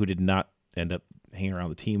athletic guy who did not end up hanging around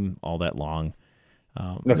the team all that long.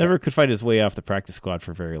 Never could fight his way off the practice squad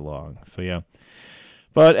for very long. So, yeah.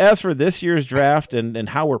 But as for this year's draft and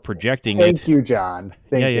how we're projecting Thank you, John.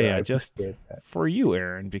 Thank you. Yeah. Just for you,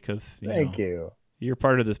 Aaron, because you're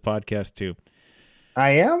part of this podcast too. I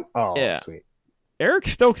am? Oh, yeah. Sweet. Eric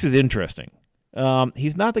Stokes is interesting.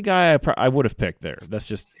 He's not the guy I would have picked there.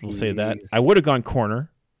 We'll say that. I would have gone corner.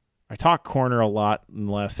 I talked corner a lot in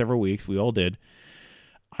the last several weeks. We all did.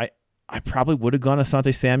 I probably would have gone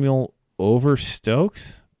Asante Samuel over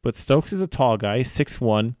Stokes, but Stokes is a tall guy,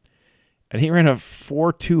 6'1", and he ran a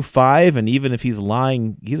 4.25, and even if he's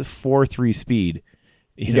lying, he's a 4.3 speed.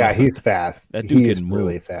 He's fast. That dude he's can move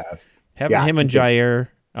really fast. Having him and Jair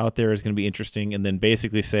out there is going to be interesting, and then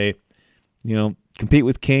basically say, compete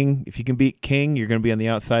with King. If you can beat King, you're going to be on the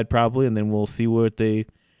outside probably, and then we'll see what they,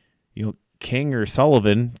 King or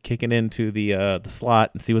Sullivan kicking into the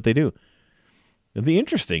slot and see what they do. It'll be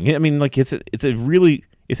interesting. I mean, like it's an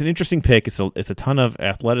interesting pick. It's a ton of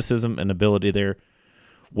athleticism and ability there.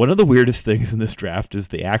 One of the weirdest things in this draft is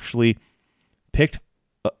they actually picked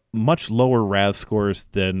much lower RAS scores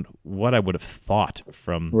than what I would have thought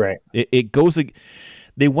from. Right. It goes.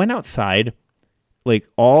 They went outside, like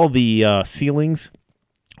all the ceilings,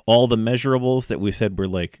 all the measurables that we said were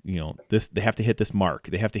like, this. They have to hit this mark.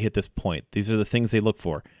 They have to hit this point. These are the things they look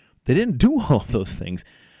for. They didn't do all of those things.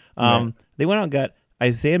 Right. They went out and got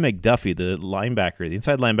Isaiah McDuffie, the linebacker, the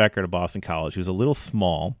inside linebacker at Boston College, who's a little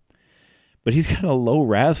small, but he's got a low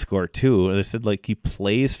RAS score too. And they said like he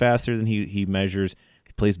plays faster than he measures.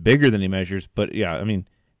 He plays bigger than he measures. But yeah, I mean,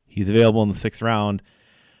 he's available in the 6th round.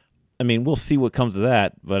 I mean, we'll see what comes of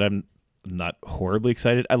that, but I'm not horribly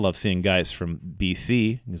excited. I love seeing guys from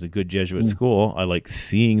BC. It's a good Jesuit school. I like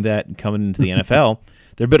seeing that coming into the NFL.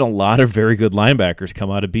 There have been a lot of very good linebackers come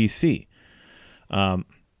out of BC.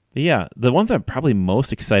 Yeah, the ones I'm probably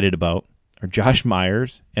most excited about are Josh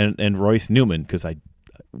Myers and Royce Newman, because we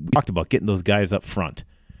talked about getting those guys up front.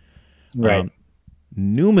 Right.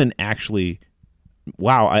 Newman actually,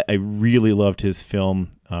 wow, I really loved his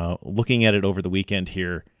film. Looking at it over the weekend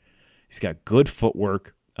here, he's got good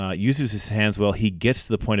footwork, uses his hands well. He gets to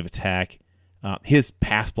the point of attack. His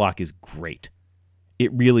pass block is great.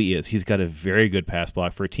 It really is. He's got a very good pass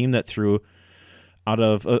block for a team that threw out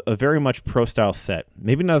of a very much pro-style set.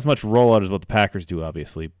 Maybe not as much rollout as what the Packers do,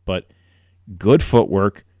 obviously, but good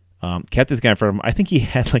footwork. Kept this guy in front of him. I think he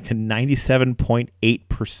had like a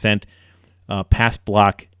 97.8% pass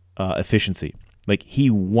block efficiency. Like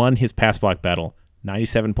he won his pass block battle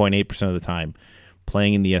 97.8% of the time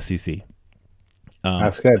playing in the SEC.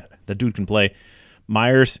 That's good. That dude can play.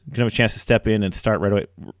 Myers can have a chance to step in and start right away.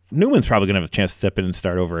 Newman's probably going to have a chance to step in and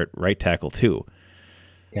start over at right tackle too.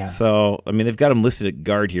 Yeah. So, I mean, they've got him listed at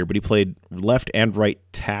guard here, but he played left and right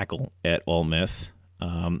tackle at Ole Miss.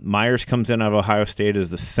 Myers comes in out of Ohio State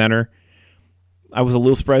as the center. I was a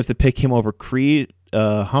little surprised to pick him over Creed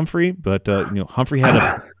Humphrey, but Humphrey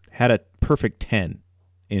had a perfect 10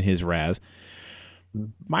 in his RAS.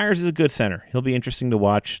 Myers is a good center. He'll be interesting to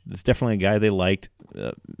watch. It's definitely a guy they liked.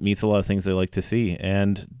 Meets a lot of things they like to see,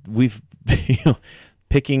 and we've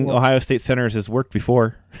picking Ohio State centers has worked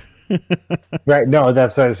before. Right. No,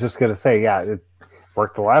 that's what I was just going to say. Yeah, it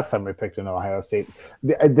worked the last time we picked an Ohio State.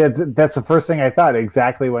 That's the first thing I thought.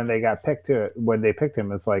 Exactly when they got picked to it, when they picked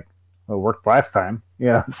him, it's like, well, it worked last time.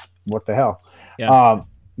 Yeah, what the hell? Yeah.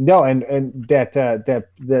 No, and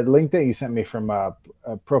that link that you sent me from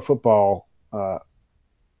Pro Football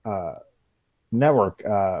Network.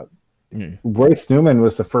 Royce Newman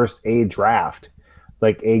was the first A draft,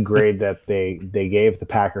 like A grade that they gave the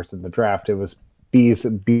Packers in the draft. It was B's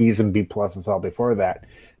and B pluses all before that,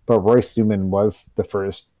 but Royce Newman was the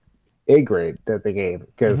first A grade that they gave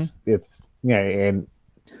because it's And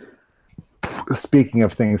speaking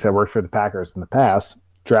of things that worked for the Packers in the past,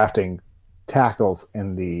 drafting tackles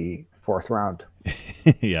in the 4th round,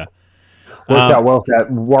 yeah, worked out well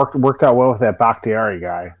with that Bakhtiari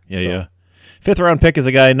guy. Yeah. 5th round pick is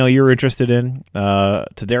a guy I know you were interested in.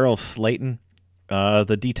 Tadarius Slayton,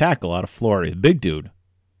 the D tackle out of Florida, big dude.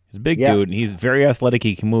 He's a big dude, and he's very athletic.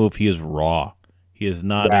 He can move. He is raw. He is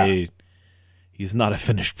not he's not a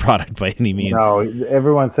finished product by any means. No,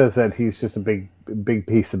 everyone says that he's just a big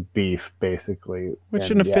piece of beef, basically.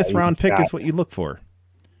 Which in a 5th round pick is what you look for.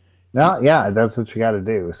 No, yeah, that's what you got to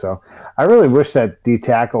do. So I really wish that D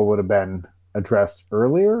tackle would have been addressed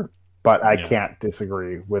earlier, but I can't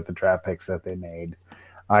disagree with the draft picks that they made.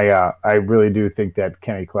 I really do think that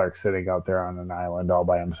Kenny Clark's sitting out there on an island all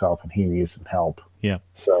by himself, and he needs some help. Yeah.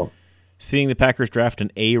 So seeing the Packers draft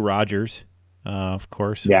an A. Rodgers, of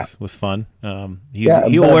course, was fun. He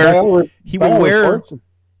will wear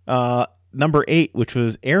number 8, which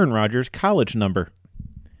was Aaron Rodgers' college number.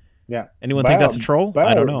 Yeah. Anyone think that's a troll?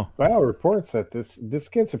 I don't know. By all reports that this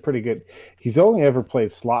kid's a pretty good. He's only ever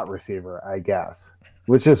played slot receiver, I guess,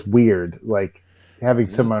 which is weird. Like having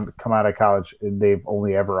someone come out of college, they've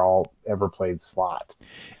only ever played slot.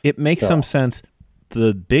 It makes some sense.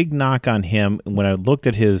 The big knock on him when I looked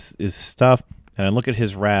at his stuff, and I look at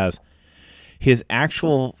his RAS, his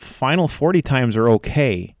actual final 40 times are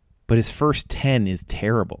okay, but his first 10 is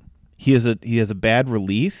terrible. He has a bad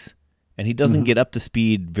release, and he doesn't get up to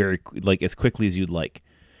speed as quickly as you'd like.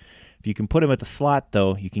 If you can put him at the slot,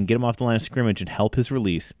 though, you can get him off the line of scrimmage and help his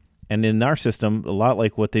release. And in our system, a lot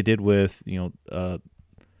like what they did with when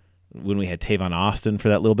we had Tavon Austin for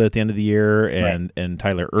that little bit at the end of the year, and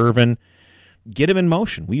Tyler Ervin, get him in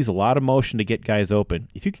motion. We use a lot of motion to get guys open.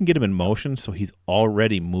 If you can get him in motion so he's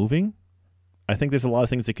already moving, I think there's a lot of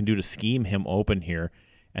things they can do to scheme him open here.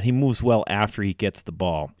 And he moves well after he gets the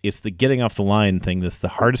ball. It's the getting off the line thing that's the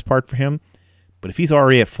hardest part for him. But if he's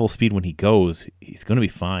already at full speed when he goes, he's going to be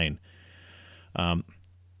fine.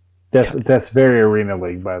 That's very Arena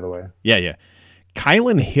League, by the way. Yeah.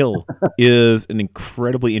 Kylan Hill is an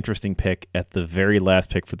incredibly interesting pick at the very last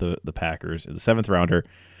pick for the Packers, the 7th rounder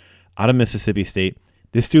out of Mississippi State.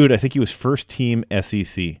 This dude, I think he was first team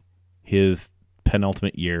SEC his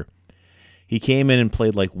penultimate year. He came in and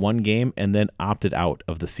played like one game and then opted out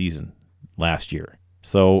of the season last year.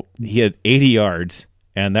 So he had 80 yards,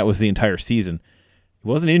 and that was the entire season. He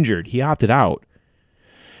wasn't injured. He opted out.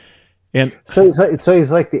 And so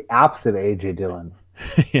he's like the opposite of A.J. Dillon.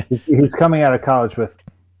 Yeah. He's coming out of college with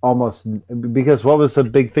almost, because what was the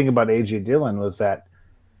big thing about A.J. Dillon was that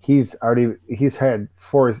he's had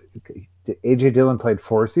 4. A.J. Dillon played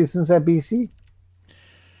 4 seasons at BC.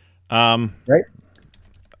 Right?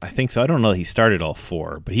 I think so. I don't know that he started all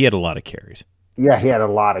 4, but he had a lot of carries. Yeah, he had a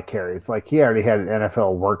lot of carries. Like, he already had an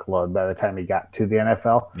NFL workload by the time he got to the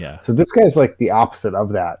NFL. Yeah. So this guy's like the opposite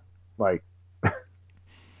of that. Like,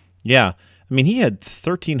 yeah. I mean, he had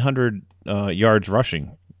 1,300 yards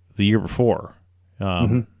rushing the year before.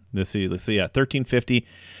 Let's see. Yeah, 1,350.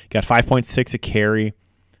 Got 5.6 a carry.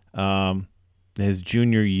 His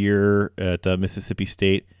junior year at Mississippi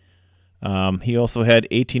State. He also had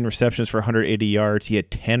 18 receptions for 180 yards. He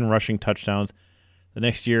had 10 rushing touchdowns. The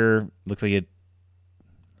next year, looks like he had,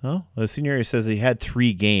 the senior year says he had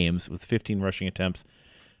 3 games with 15 rushing attempts,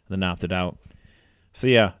 then opted out. So,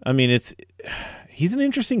 yeah, I mean, he's an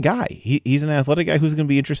interesting guy. He's an athletic guy who's going to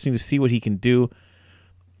be interesting to see what he can do.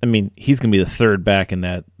 I mean, he's going to be the third back in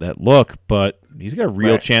that look, but he's got a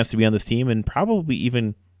real chance to be on this team and probably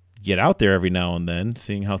even get out there every now and then,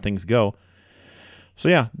 seeing how things go. So,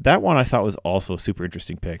 yeah, that one I thought was also a super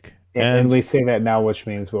interesting pick. And we say that now, which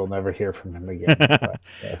means we'll never hear from him again. But,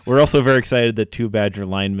 yes. We're also very excited that 2 Badger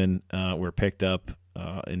linemen were picked up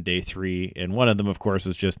in day 3. And one of them, of course,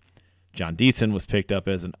 was just John Deason was picked up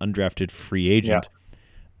as an undrafted free agent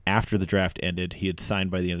after the draft ended. He had signed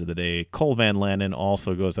by the end of the day. Cole Van Lanen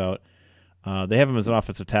also goes out. They have him as an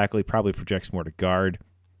offensive tackle. He probably projects more to guard.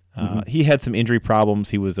 He had some injury problems.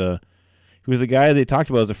 He was a guy they talked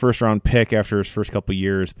about as a first-round pick after his first couple of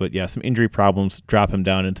years, but yeah, some injury problems drop him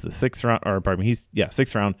down into the 6th round.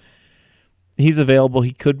 6th round. He's available.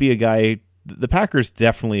 He could be a guy. The Packers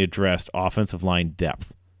definitely addressed offensive line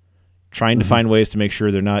depth, trying to find ways to make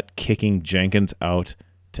sure they're not kicking Jenkins out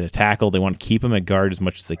to tackle. They want to keep him at guard as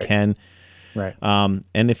much as they can. Right.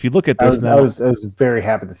 And if you look at this now, I was very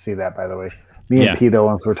happy to see that. By the way, me and Pete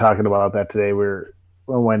Owens were talking about that today.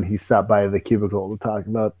 When he stopped by the cubicle to talk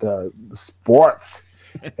about sports,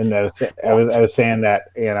 and I was saying that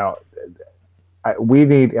we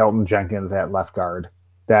need Elton Jenkins at left guard.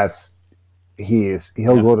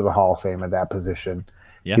 He'll go to the Hall of Fame at that position.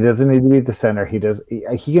 Yeah. He doesn't need to be the center. He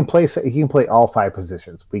can play all 5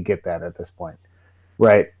 positions. We get that at this point,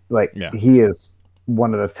 right? Like he is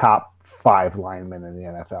one of the top 5 linemen in the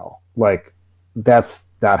NFL. Like, that's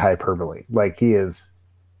not hyperbole. Like, he is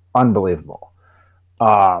unbelievable.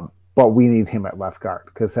 But we need him at left guard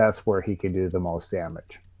because that's where he can do the most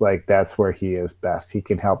damage. Like, that's where he is best. He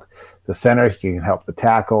can help the center. He can help the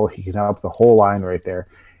tackle. He can help the whole line right there.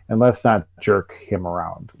 And let's not jerk him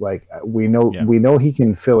around. Like, we know he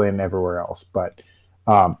can fill in everywhere else. But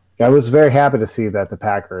I was very happy to see that the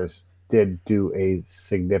Packers did do a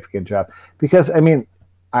significant job because, I mean,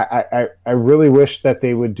 I really wish that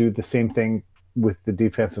they would do the same thing with the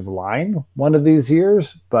defensive line one of these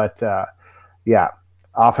years. But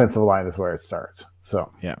offensive line is where it starts.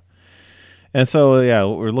 So and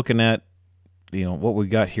so we're looking at what we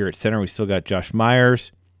got here at center. We still got Josh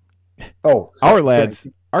Myers. Our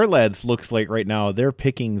lads looks like right now they're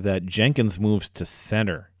picking that Jenkins moves to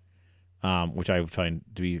center, which I find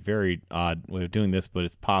to be a very odd way of doing this, but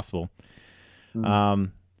it's possible.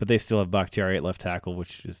 But they still have Bakhtiari at left tackle,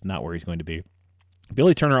 which is not where he's going to be.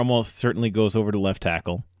 Billy Turner almost certainly goes over to left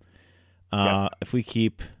tackle. If we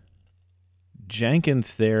keep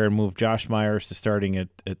Jenkins there and move Josh Myers to starting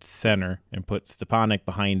at center and put Stepanek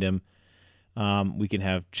behind him, We can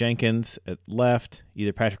have Jenkins at left,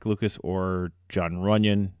 either Patrick Lucas or John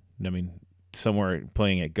Runyon. I mean, somewhere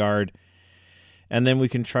playing at guard. And then we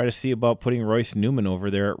can try to see about putting Royce Newman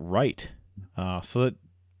over there at right. So that,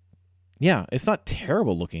 yeah, it's not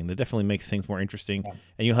terrible looking. That definitely makes things more interesting. Yeah.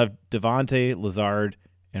 And you'll have Devontae, Lazard,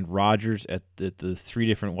 and Rogers at the three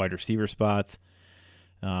different wide receiver spots.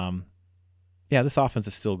 Yeah, this offense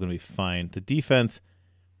is still going to be fine. The defense,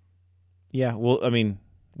 yeah,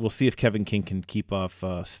 we'll see if Kevin King can keep off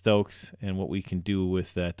Stokes and what we can do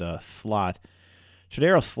with that slot.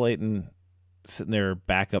 Tre'Daryl Slayton sitting there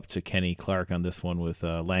back up to Kenny Clark on this one with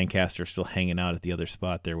Lancaster still hanging out at the other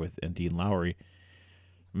spot there with and Dean Lowry.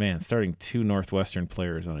 Man, starting two Northwestern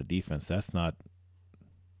players on a defense, that's not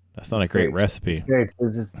a great recipe.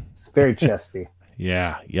 It's very chesty.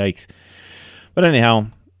 Yeah, yikes. But anyhow,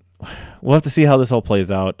 we'll have to see how this all plays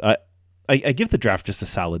out. I give the draft just a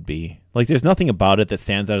solid B. Like, there's nothing about it that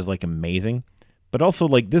stands out as, like, amazing. But also,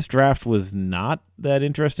 like, this draft was not that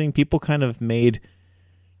interesting. People kind of made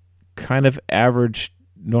kind of average,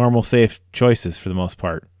 normal, safe choices for the most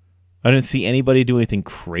part. I didn't see anybody do anything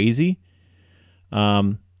crazy.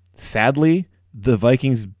 Sadly, the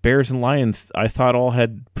Vikings, Bears, and Lions, I thought all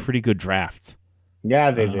had pretty good drafts.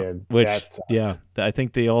 Yeah, they did. Which, yeah, I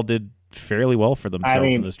think they all did fairly well for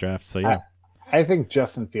themselves in this draft. So, yeah. I think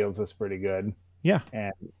Justin Fields is pretty good. Yeah.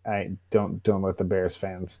 And I don't let the Bears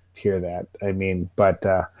fans hear that. I mean, but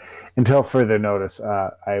until further notice,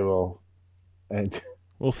 I will.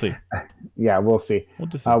 We'll see. Yeah, we'll see. We'll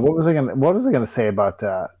just what was I gonna say about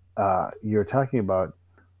you were talking about?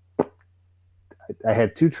 I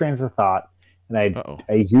had two trains of thought, and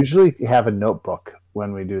I usually have a notebook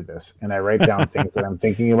when we do this, and I write down things that I'm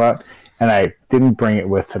thinking about, and I didn't bring it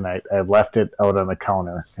with tonight. I left it out on the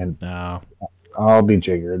counter, and I'll be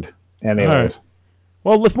jiggered. Anyways. Right.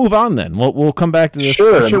 Well, let's move on then. We'll come back to this.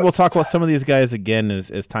 Sure. I'm sure we'll talk about some of these guys again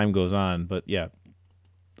as time goes on. But yeah,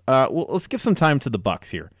 let's give some time to the Bucs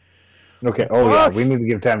here. Okay. Oh Bucs. Yeah, we need to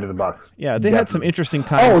give time to the Bucs. Yeah, they had some interesting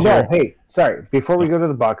times. Oh no! Here. Hey, sorry. Before we go to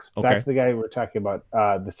the Bucs, back to the guy we were talking about,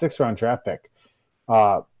 the 6th round draft pick.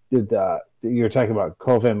 You were talking about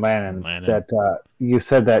Colvin Lannon. That you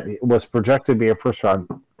said that it was projected to be a 1st round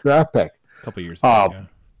draft pick a couple years ago. Yeah.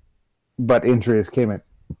 But injuries came in.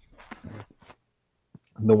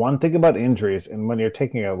 The one thing about injuries, and when you're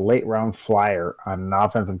taking a late round flyer on an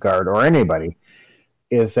offensive guard or anybody,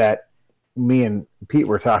 is that me and Pete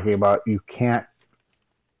were talking about you can't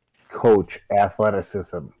coach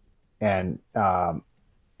athleticism. And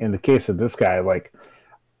in the case of this guy, like,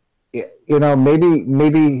 you know,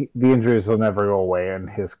 maybe the injuries will never go away and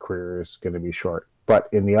his career is going to be short. But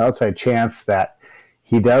in the outside chance that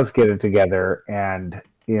he does get it together and,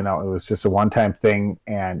 you know, it was just a one-time thing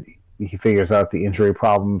and he figures out the injury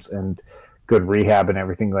problems and good rehab and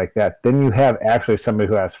everything like that, then you have actually somebody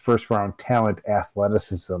who has 1st-round talent,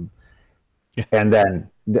 athleticism, and then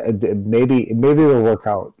maybe it'll work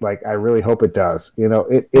out. Like, I really hope it does. You know,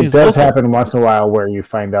 it does happen once in a while where you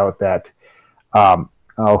find out that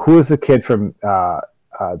who is the kid from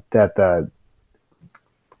that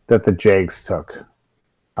the Jags took?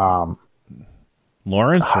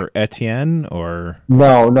 Lawrence or Etienne or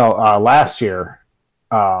no, last year.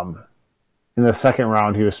 In the 2nd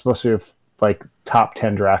round, he was supposed to be like top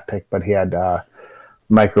 10 draft pick, but he had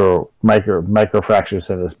micro fractures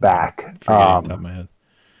in his back. Top of my head.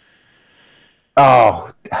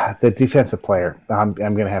 Oh, the defensive player. I'm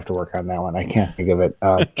going to have to work on that one. I can't think of it.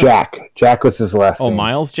 Jack. Jack was his last name. Oh,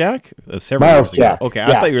 Miles Jack? Miles Jack. Okay,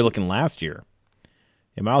 I thought you were looking last year.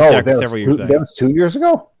 Yeah, Miles Jack was several years back. That was 2 years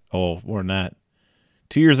ago? Oh, more than that.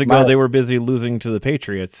 2 years ago, they were busy losing to the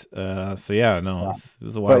Patriots. So, yeah, no, it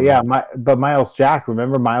was a while. But, yeah, but Miles Jack,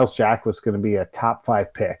 remember Miles Jack was going to be a top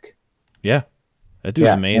 5 pick. Yeah, that dude's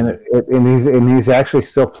amazing. And he's actually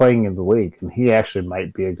still playing in the league, and he actually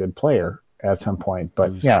might be a good player at some point.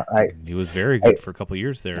 But, he was very good for a couple of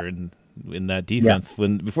years there in that defense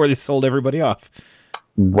before they sold everybody off.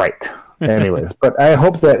 Right. Anyways, but I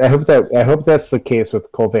hope that's the case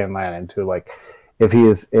with Cole Van Lannon, too. Like, if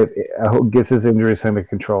gets his injuries under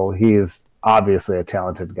control, he is obviously a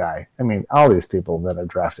talented guy. I mean, all these people that are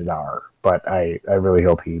drafted are, but I really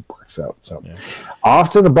hope he works out. So,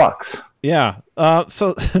 off to the Bucs. Yeah.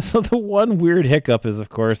 So the one weird hiccup is, of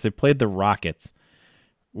course, they played the Rockets,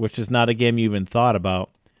 which is not a game you even thought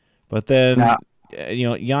about. But then,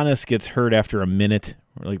 Giannis gets hurt after a minute,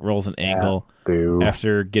 like rolls an ankle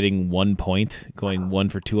after getting 1 point, going 1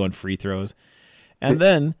 for 2 on free throws, and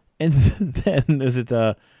then is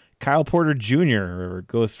it Kyle Porter Jr.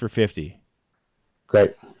 goes for 50.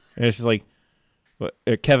 Great. And it's just like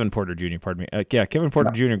Kevin Porter Jr. Pardon me. Kevin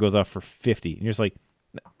Porter Jr. goes off for 50, and you're just like,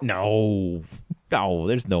 No,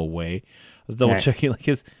 there's no way. I was double checking. Like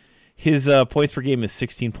his points per game is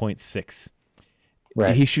 16.6.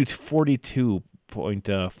 Right. He shoots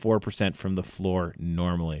 42.4% from the floor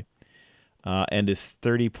normally, and is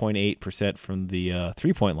 30.8% from the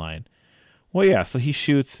 3-point line. Well, yeah. So he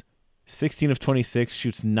shoots 16 of 26,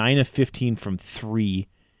 shoots 9 of 15 from 3,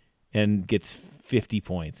 and gets 50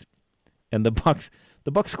 points. And the Bucks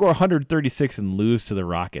score 136 and lose to the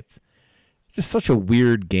Rockets. Just such a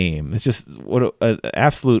weird game. It's just what an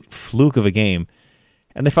absolute fluke of a game.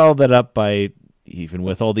 And they followed that up by, even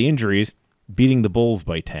with all the injuries, beating the Bulls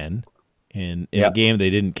by 10 in a game they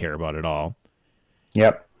didn't care about at all.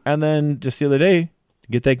 Yep. And then just the other day,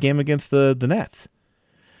 get that game against the Nets.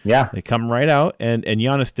 Yeah. They come right out, and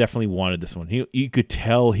Giannis definitely wanted this one. You could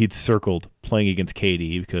tell he'd circled playing against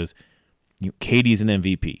KD because KD's an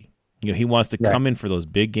MVP. He wants to come in for those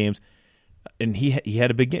big games. And he had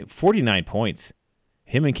a big game, 49 points.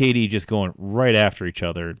 Him and KD just going right after each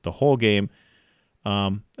other the whole game. I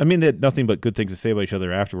mean, they had nothing but good things to say about each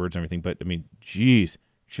other afterwards and everything. But, I mean, geez,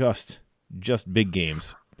 just big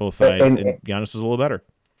games, both sides. And Giannis was a little better.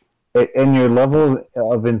 And your level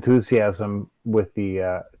of enthusiasm with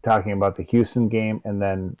the talking about the Houston game and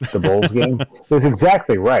then the Bulls game is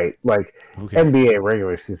exactly right. Like, NBA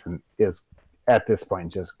regular season is, at this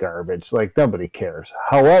point, just garbage. Like, nobody cares.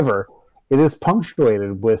 However, it is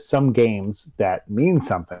punctuated with some games that mean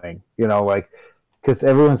something, like, because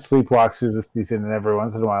everyone sleepwalks through the season, and every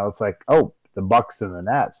once in a while it's like, oh, the Bucks and the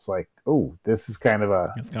Nets, like, oh, this is kind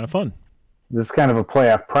of fun. This is kind of a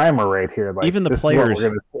playoff primer right here. Like, even the players,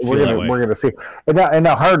 we're gonna see. And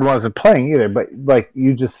now Harden wasn't playing either, but like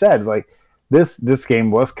you just said, like this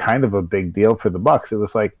game was kind of a big deal for the Bucks. It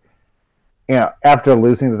was like, after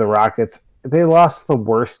losing to the Rockets, they lost the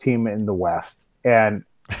worst team in the West, and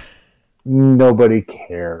nobody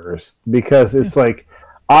cares because it's like,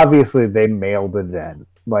 obviously they mailed it in.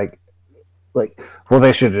 Like, well,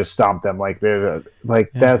 they should just stomp them.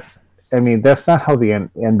 That's. I mean, that's not how the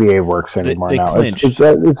NBA works anymore they now. Clinched.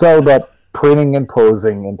 It's all about printing and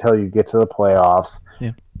posing until you get to the playoffs.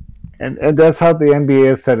 Yeah, and that's how the NBA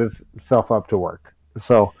has set itself up to work.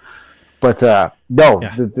 So, but the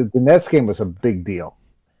Nets game was a big deal.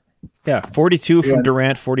 Yeah, 42 from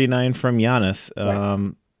Durant, 49 from Giannis.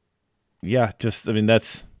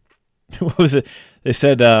 That's what was it? They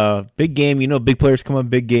said big game. Big players come up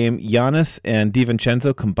big game. Giannis and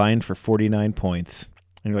DiVincenzo combined for 49 points.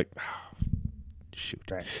 And you're like, oh, shoot.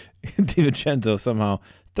 Right. DiVincenzo somehow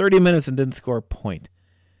 30 minutes and didn't score a point.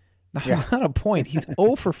 Not a point. He's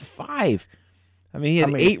 0 for 5. I mean, he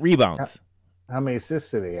had 8 rebounds. How many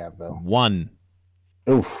assists did he have, though? 1.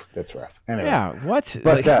 Oof, that's rough. Anyway. Yeah, what?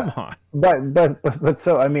 But, come on. But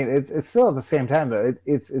so, I mean, it's still at the same time, though.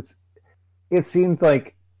 It seemed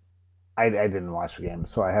like I didn't watch the game,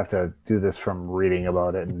 so I have to do this from reading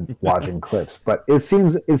about it and watching clips. But it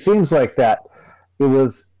seems like that it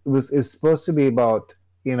was supposed to be about,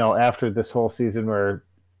 after this whole season where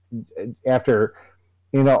after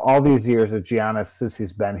all these years of Giannis, since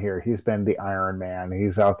he's been here, he's been the Iron Man.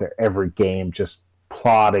 He's out there every game just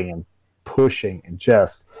plotting and pushing and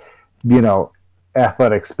just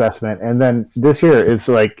athletic specimen. And then this year it's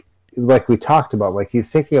like we talked about, like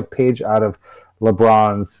he's taking a page out of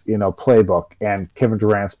LeBron's playbook and Kevin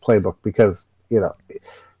Durant's playbook, because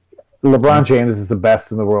LeBron James is the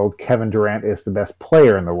best in the world, Kevin Durant is the best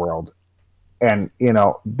player in the world, and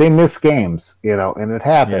they miss games, and it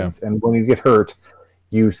happens. And when you get hurt,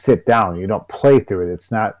 you sit down, you don't play through it.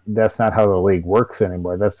 That's not how the league works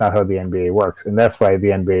anymore. That's not how the NBA works, and that's why the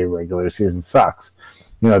NBA regular season sucks.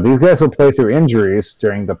 These guys will play through injuries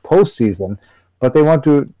during the postseason, but they won't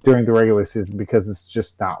do it during the regular season because it's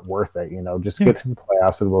just not worth it. Just get to the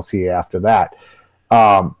playoffs and we'll see you after that.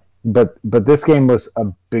 But this game was a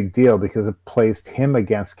big deal because it placed him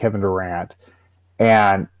against Kevin Durant,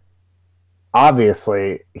 and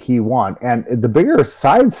obviously he won. And the bigger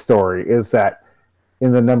side story is that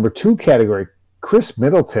in the number 2 category, Chris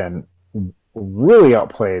Middleton really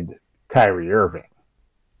outplayed Kyrie Irving.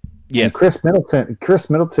 Yes. And Chris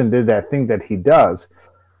Middleton did that thing that he does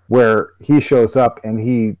where he shows up and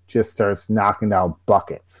he just starts knocking down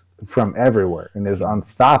buckets from everywhere and is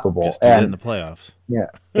unstoppable. Just did it in the playoffs. Yeah.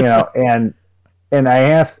 And I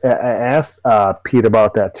asked Pete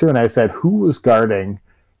about that too. And I said, who was guarding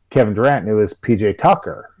Kevin Durant? And it was PJ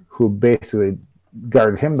Tucker, who basically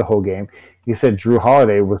guarded him the whole game. He said Drew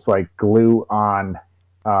Holiday was like glue on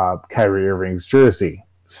Kyrie Irving's jersey.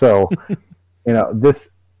 So,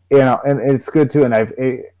 and it's good too.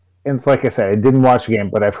 And it's like I said, I didn't watch the game,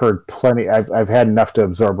 but I've heard plenty. I've had enough to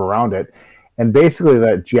absorb around it. And basically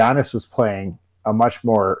that Giannis was playing a much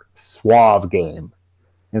more suave game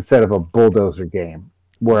instead of a bulldozer game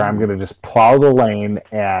where I'm going to just plow the lane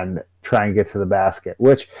and try and get to the basket,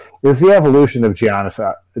 which is the evolution of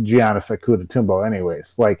Giannis Antetokounmpo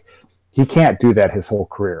anyways. Like, he can't do that his whole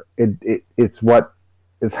career. It's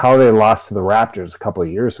how they lost to the Raptors a couple of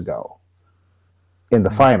years ago in the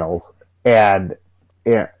finals, and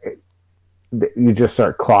you just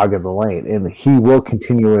start clogging the lane, and he will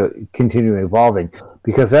continue evolving,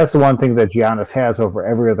 because that's the one thing that Giannis has over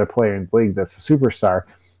every other player in the league that's a superstar.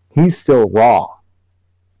 He's still raw.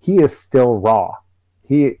 He is still raw.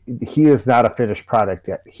 He is not a finished product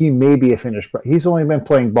yet. He may be a finished product. He's only been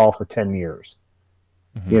playing ball for 10 years,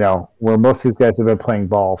 where most of these guys have been playing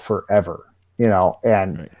ball forever,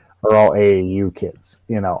 and are all AAU kids.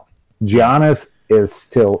 Giannis is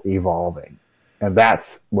still evolving, and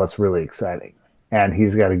that's what's really exciting. And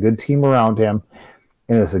he's got a good team around him,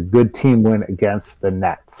 and it was a good team win against the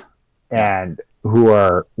Nets, and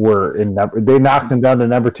they knocked them down to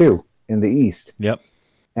number 2 in the East. Yep.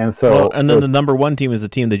 And so, and then the number 1 team is the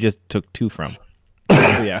team they just took 2 from.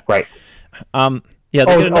 Yeah. Right. They get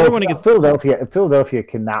another one against Philadelphia. Philadelphia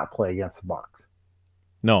cannot play against the Bucks.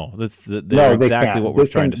 No, they're exactly what we're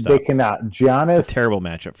trying to stop. They cannot. Giannis. It's a terrible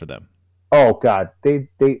matchup for them. Oh God, they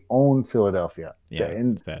own Philadelphia. Yeah,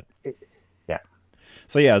 it's bad. Yeah.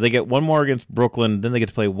 So yeah, they get one more against Brooklyn. Then they get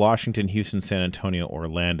to play Washington, Houston, San Antonio,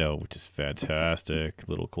 Orlando, which is fantastic.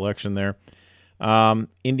 Little collection there.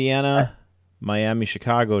 Indiana, Miami,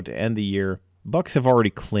 Chicago to end the year. Bucks have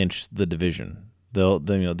already clinched the division. They're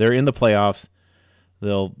in the playoffs.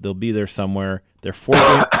 They'll be there somewhere. They're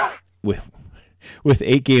 4 with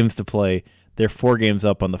 8 games to play. They're 4 games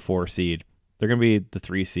up on the 4 seed. They're going to be the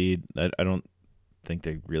 3 seed. I don't think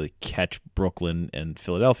they really catch Brooklyn and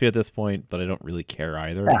Philadelphia at this point, but I don't really care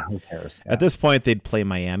either. Yeah, who cares? Yeah. At this point, they'd play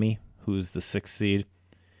Miami, who's the 6th seed,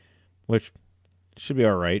 which should be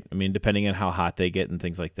all right. I mean, depending on how hot they get and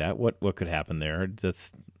things like that, what could happen there?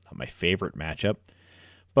 That's not my favorite matchup.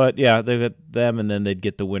 But yeah, they get them, and then they'd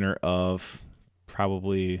get the winner of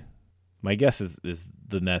probably, my guess is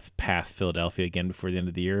the Nets pass Philadelphia again before the end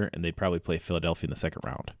of the year, and they'd probably play Philadelphia in the second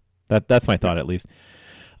round. That's my thought, at least.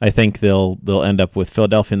 I think they'll end up with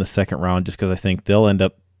Philadelphia in the second round, just because I think they'll end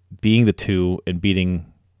up being the 2 and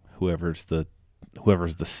beating whoever's the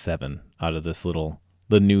 7 out of this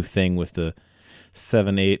the new thing with the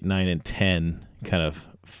 7, 8, 9, and 10 kind of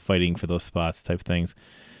fighting for those spots type things.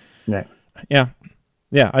 Yeah.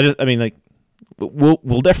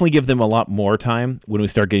 We'll definitely give them a lot more time when we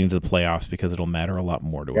start getting to the playoffs, because it'll matter a lot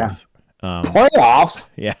more to us. Playoffs?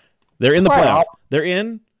 Yeah, they're in the playoffs. They're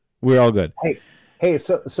in. We're all good. Hey.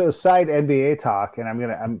 So side NBA talk, and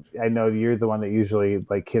I know you're the one that usually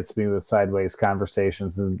hits me with sideways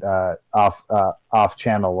conversations and off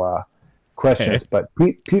channel questions. Okay. But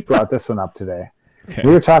Pete brought this one up today. Okay.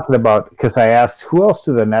 We were talking about, because I asked, who else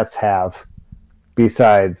do the Nets have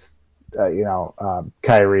besides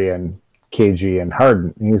Kyrie and KG and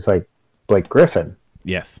Harden? And he's like, Blake Griffin.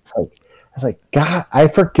 Yes. I was like, God, I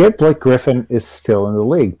forget Blake Griffin is still in the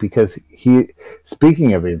league, because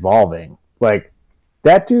speaking of evolving,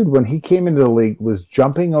 that dude, when he came into the league, was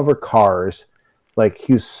jumping over cars.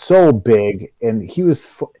 He was so big, and do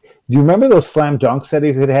you remember those slam dunks that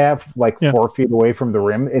he could have 4 feet away from the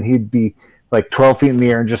rim, and he'd be 12 feet in the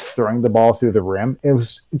air and just throwing the ball through the rim? It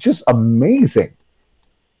was just amazing.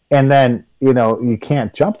 And then, you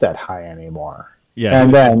can't jump that high anymore. Yeah.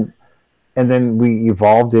 And then we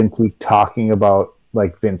evolved into talking about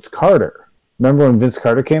Vince Carter. Remember when Vince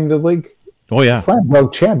Carter came to the league? Oh yeah. Slam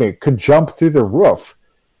dunk champion, could jump through the roof,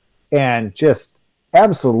 and just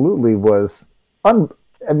absolutely was when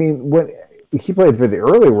he played for the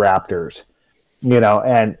early Raptors,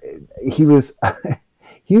 and he was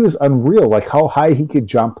he was unreal, how high he could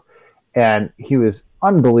jump, and he was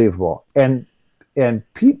unbelievable. And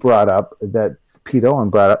Pete Owen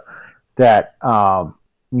brought up that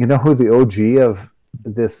who the OG of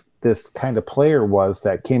this kind of player was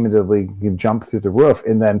that came into the league and jumped through the roof,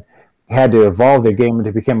 and then had to evolve their game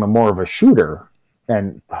to become more of a shooter,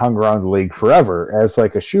 and hung around the league forever as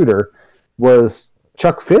a shooter, was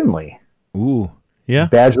Chuck Finley. Ooh, yeah.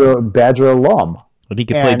 Badger alum. But he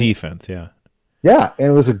could play defense, yeah. Yeah, and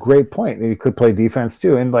it was a great point. And he could play defense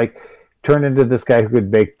too, and turn into this guy who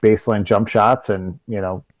could make baseline jump shots and,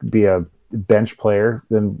 be a bench player.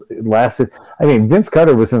 Then lasted. Vince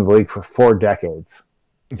Carter was in the league for 4 decades.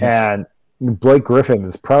 And Blake Griffin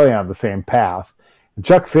is probably on the same path.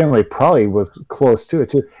 Chuck Finley probably was close to it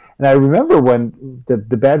too. And I remember when the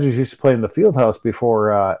Badgers used to play in the Fieldhouse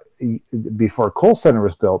before Kohl Center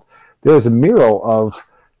was built, there was a mural of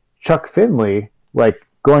Chuck Finley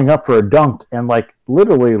going up for a dunk, and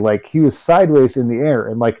literally he was sideways in the air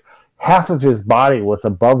and half of his body was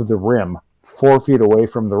above the rim, 4 feet away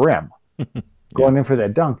from the rim, going in for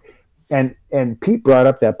that dunk. And Pete brought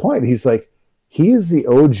up that point. He's like, he is the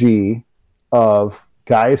OG of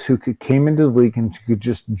guys who came into the league and could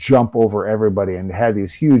just jump over everybody and had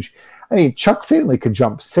these huge. I mean, Chuck Finley could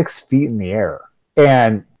jump 6 feet in the air,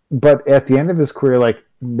 but at the end of his career, like,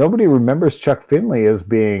 nobody remembers Chuck Finley as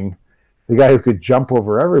being the guy who could jump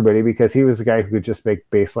over everybody, because he was the guy who could just make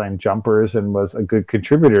baseline jumpers and was a good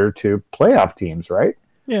contributor to playoff teams, right?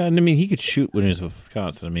 Yeah, and I mean, he could shoot when he was with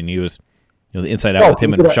Wisconsin. I mean, he was, the inside out with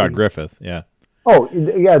him and Rashad Griffith. Yeah. Oh,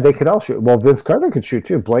 yeah, they could all shoot. Well, Vince Carter could shoot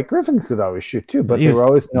too. Blake Griffin could always shoot too, but they were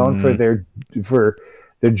always known for their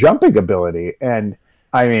jumping ability. And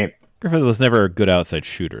I mean, Griffith was never a good outside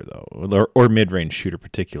shooter though, or mid-range shooter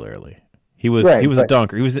particularly. He was a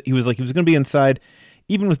dunker. He was going to be inside.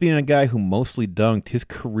 Even with being a guy who mostly dunked, his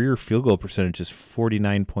career field goal percentage is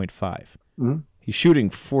 49.5. Mm-hmm. He's shooting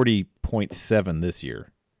 40.7 this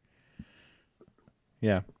year.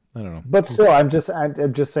 Yeah, I don't know. But still, I'm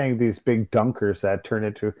just saying these big dunkers that turn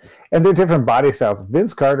into, and they're different body styles.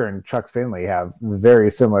 Vince Carter and Chuck Finley have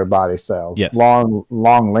very similar body styles. Yes. Long,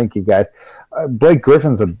 lanky guys. Blake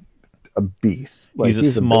Griffin's a beast. Like, he's a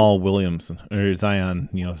small Williamson or Zion,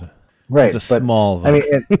 Right, he's a small Zion.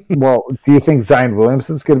 I mean, well, do you think Zion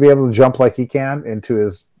Williamson's going to be able to jump like he can into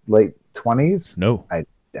his late 20s? No, I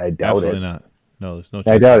doubt absolutely it. not. No, there's no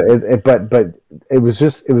chance. I doubt it. But it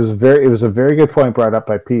was a very good point brought up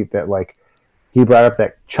by Pete, that like he brought up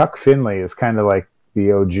that Chuck Finley is kind of like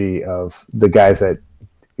the OG of the guys that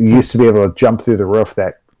used to be able to jump through the roof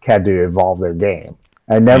that had to evolve their game.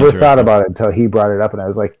 I never thought about it until he brought it up, and I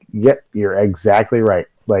was like, "Yep, you're exactly right."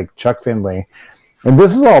 Like Chuck Finley. And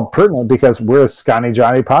this is all pertinent because we're a Scotty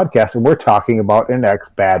Johnny podcast, and we're talking about an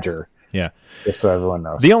ex-Badger. Yeah. Just so everyone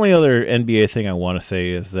knows. The only other NBA thing I want to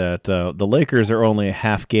say is that the Lakers are only a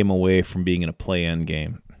half game away from being in a play-in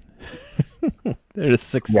game. They're the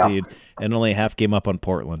 6th seed and only a half game up on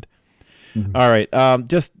Portland. Mm-hmm. All right.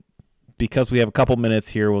 Just because we have a couple minutes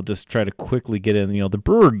here, we'll just try to quickly get in. The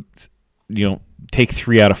Brewers, take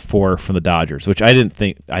 3 out of 4 from the Dodgers, which I didn't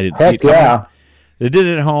see it coming. Yeah. They did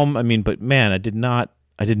it at home. I mean, but man, I did not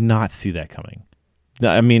see that coming.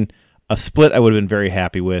 I mean, a split I would have been very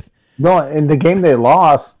happy with. No, in the game they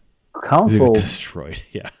lost, Counsell destroyed.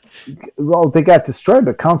 Yeah. Well, they got destroyed,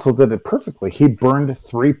 but Counsell did it perfectly. He burned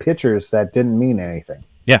 3 pitchers that didn't mean anything.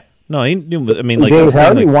 Yeah. No, I mean, like they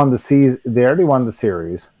already won the season. They already won the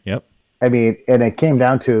series. Yep. I mean, and it came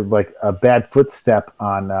down to like a bad footstep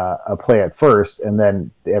on a play at first, and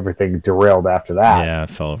then everything derailed after that. Yeah, it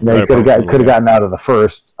fell. They could have gotten out of the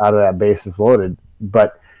first, out of that bases loaded,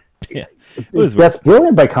 but yeah, that's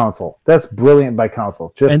brilliant by Counsell.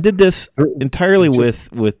 And did this entirely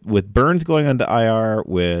with Burns going on to IR,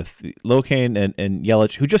 with Locaine and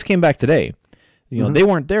Yelich, who just came back today. They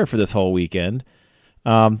weren't there for this whole weekend.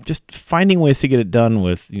 Just finding ways to get it done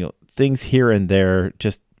with things here and there.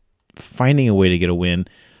 Just finding a way to get a win.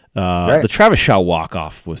 The Travis Shaw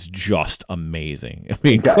walk-off was just amazing. I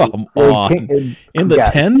mean, come on. In the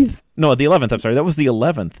 10th? No, the 11th. I'm sorry. That was the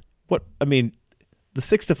 11th. The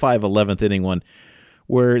 6-5 11th inning one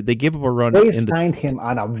where they gave up a run. They signed him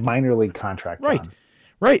on a minor league contract. Right. John.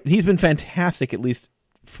 Right. He's been fantastic, at least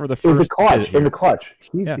for the first. In the clutch.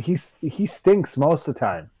 He stinks most of the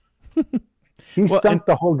time. He stunk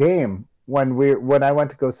the whole game when I went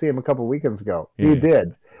to go see him a couple weekends ago. He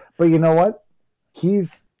did. But you know what?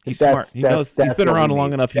 He's smart. He knows. He's been around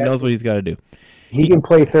long enough. He knows what he's got to do. He can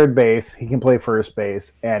play third base. He can play first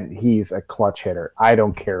base, and he's a clutch hitter. I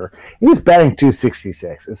don't care. He's batting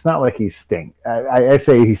 .266. It's not like he stinks. I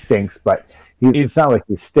say he stinks, but it's not like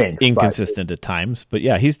he stinks. Inconsistent at times, but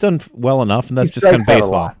yeah, he's done well enough, and that's just kind of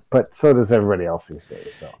baseball. Lot, but so does everybody else these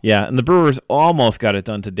days. So yeah, and the Brewers almost got it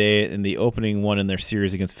done today in the opening one in their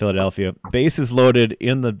series against Philadelphia. Bases loaded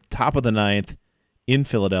in the top of the 9th in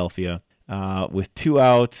Philadelphia with 2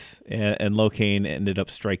 outs, and Locaine ended up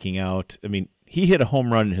striking out. I mean, he hit a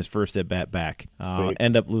home run in his first at bat back.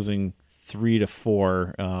 End up losing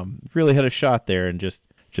 3-4. Really had a shot there and just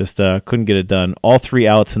couldn't get it done. All 3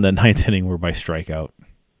 outs in the 9th inning were by strikeout.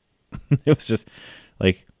 It was just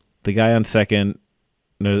like the guy on second.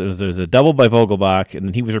 There's a double by Vogelbach, and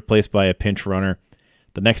then he was replaced by a pinch runner.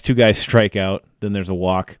 The next 2 guys strike out. Then there's a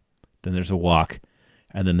walk. Then there's a walk,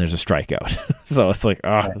 and then there's a strikeout. So it's like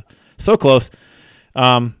so close.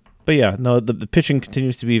 But yeah, no, the pitching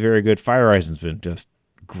continues to be very good. Feyereisen's been just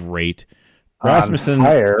great. Rasmussen,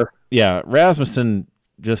 Rasmussen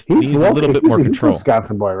just needs a little bit more control. He's a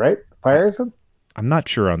Wisconsin boy, right? Feyereisen? I'm not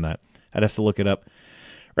sure on that. I'd have to look it up.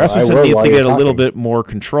 Rasmussen needs to get a little bit more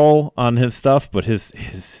control on his stuff, but his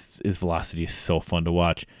velocity is so fun to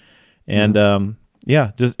watch. And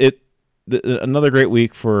another great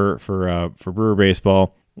week for Brewer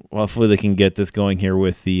baseball. Hopefully they can get this going here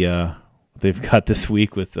with they've got this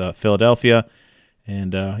week with Philadelphia,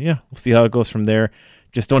 and we'll see how it goes from there.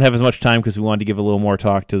 Just don't have as much time because we wanted to give a little more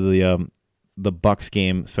talk to the Bucks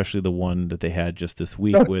game, especially the one that they had just this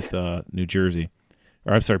week with New Jersey.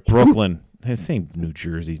 Or I'm sorry, Brooklyn. I was saying New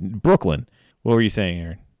Jersey. Brooklyn. What were you saying,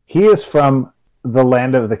 Aaron? He is from the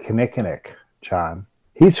land of the Kinnickinnick, John.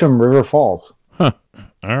 He's from River Falls. Huh.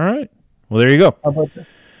 All right. Well, there you go. How about this?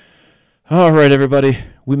 All right, everybody.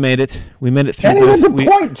 We made it. We made it through this.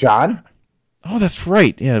 Point, John. Oh, that's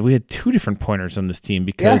right. Yeah, we had two different pointers on this team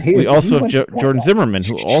because we also have Jordan Zimmerman,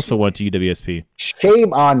 who also went to UWSP.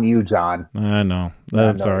 Shame on you, John. I know.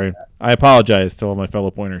 I'm sorry. I apologize to all my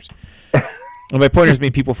fellow pointers. And by pointers,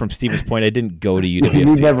 mean people from Stevens Point. I didn't go to UWSP.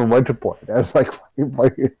 You never went to Point. I was like,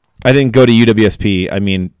 I didn't go to UWSP. I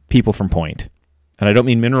mean people from Point. And I don't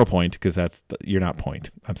mean Mineral Point because you're not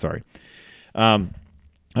Point. I'm sorry. And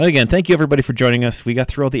again, thank you everybody for joining us. We got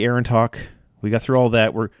through all the Aaron talk. We got through all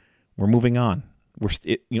that. We're moving on.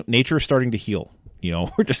 Nature is starting to heal.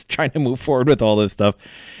 We're just trying to move forward with all this stuff.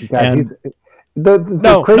 God,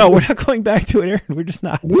 no, we're not going back to it, Aaron. We're just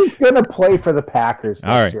not. He's gonna play for the Packers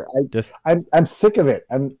next year. I'm sick of it.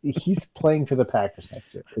 He's playing for the Packers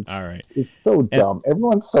next year. All right. It's so dumb.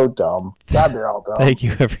 Everyone's so dumb. God, they're all dumb. Thank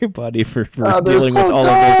you everybody for dealing with all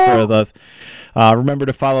of this with us. Remember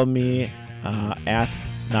to follow me at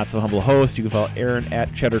Not So Humble Host. You can follow Aaron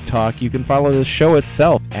at Cheddar Talk. You can follow the show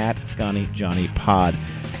itself at Scotty Johnny Pod.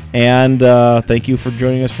 And thank you for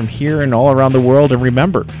joining us from here and all around the world. And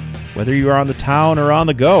remember, whether you are on the town or on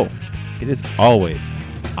the go, it is always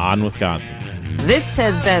on Wisconsin. This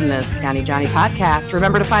has been the Scotty Johnny Podcast.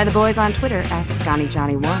 Remember to find the boys on Twitter at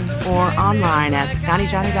ScottyJohnny1 or online at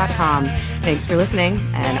ScottyJohnny.com. Thanks for listening,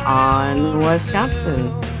 and on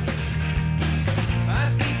Wisconsin.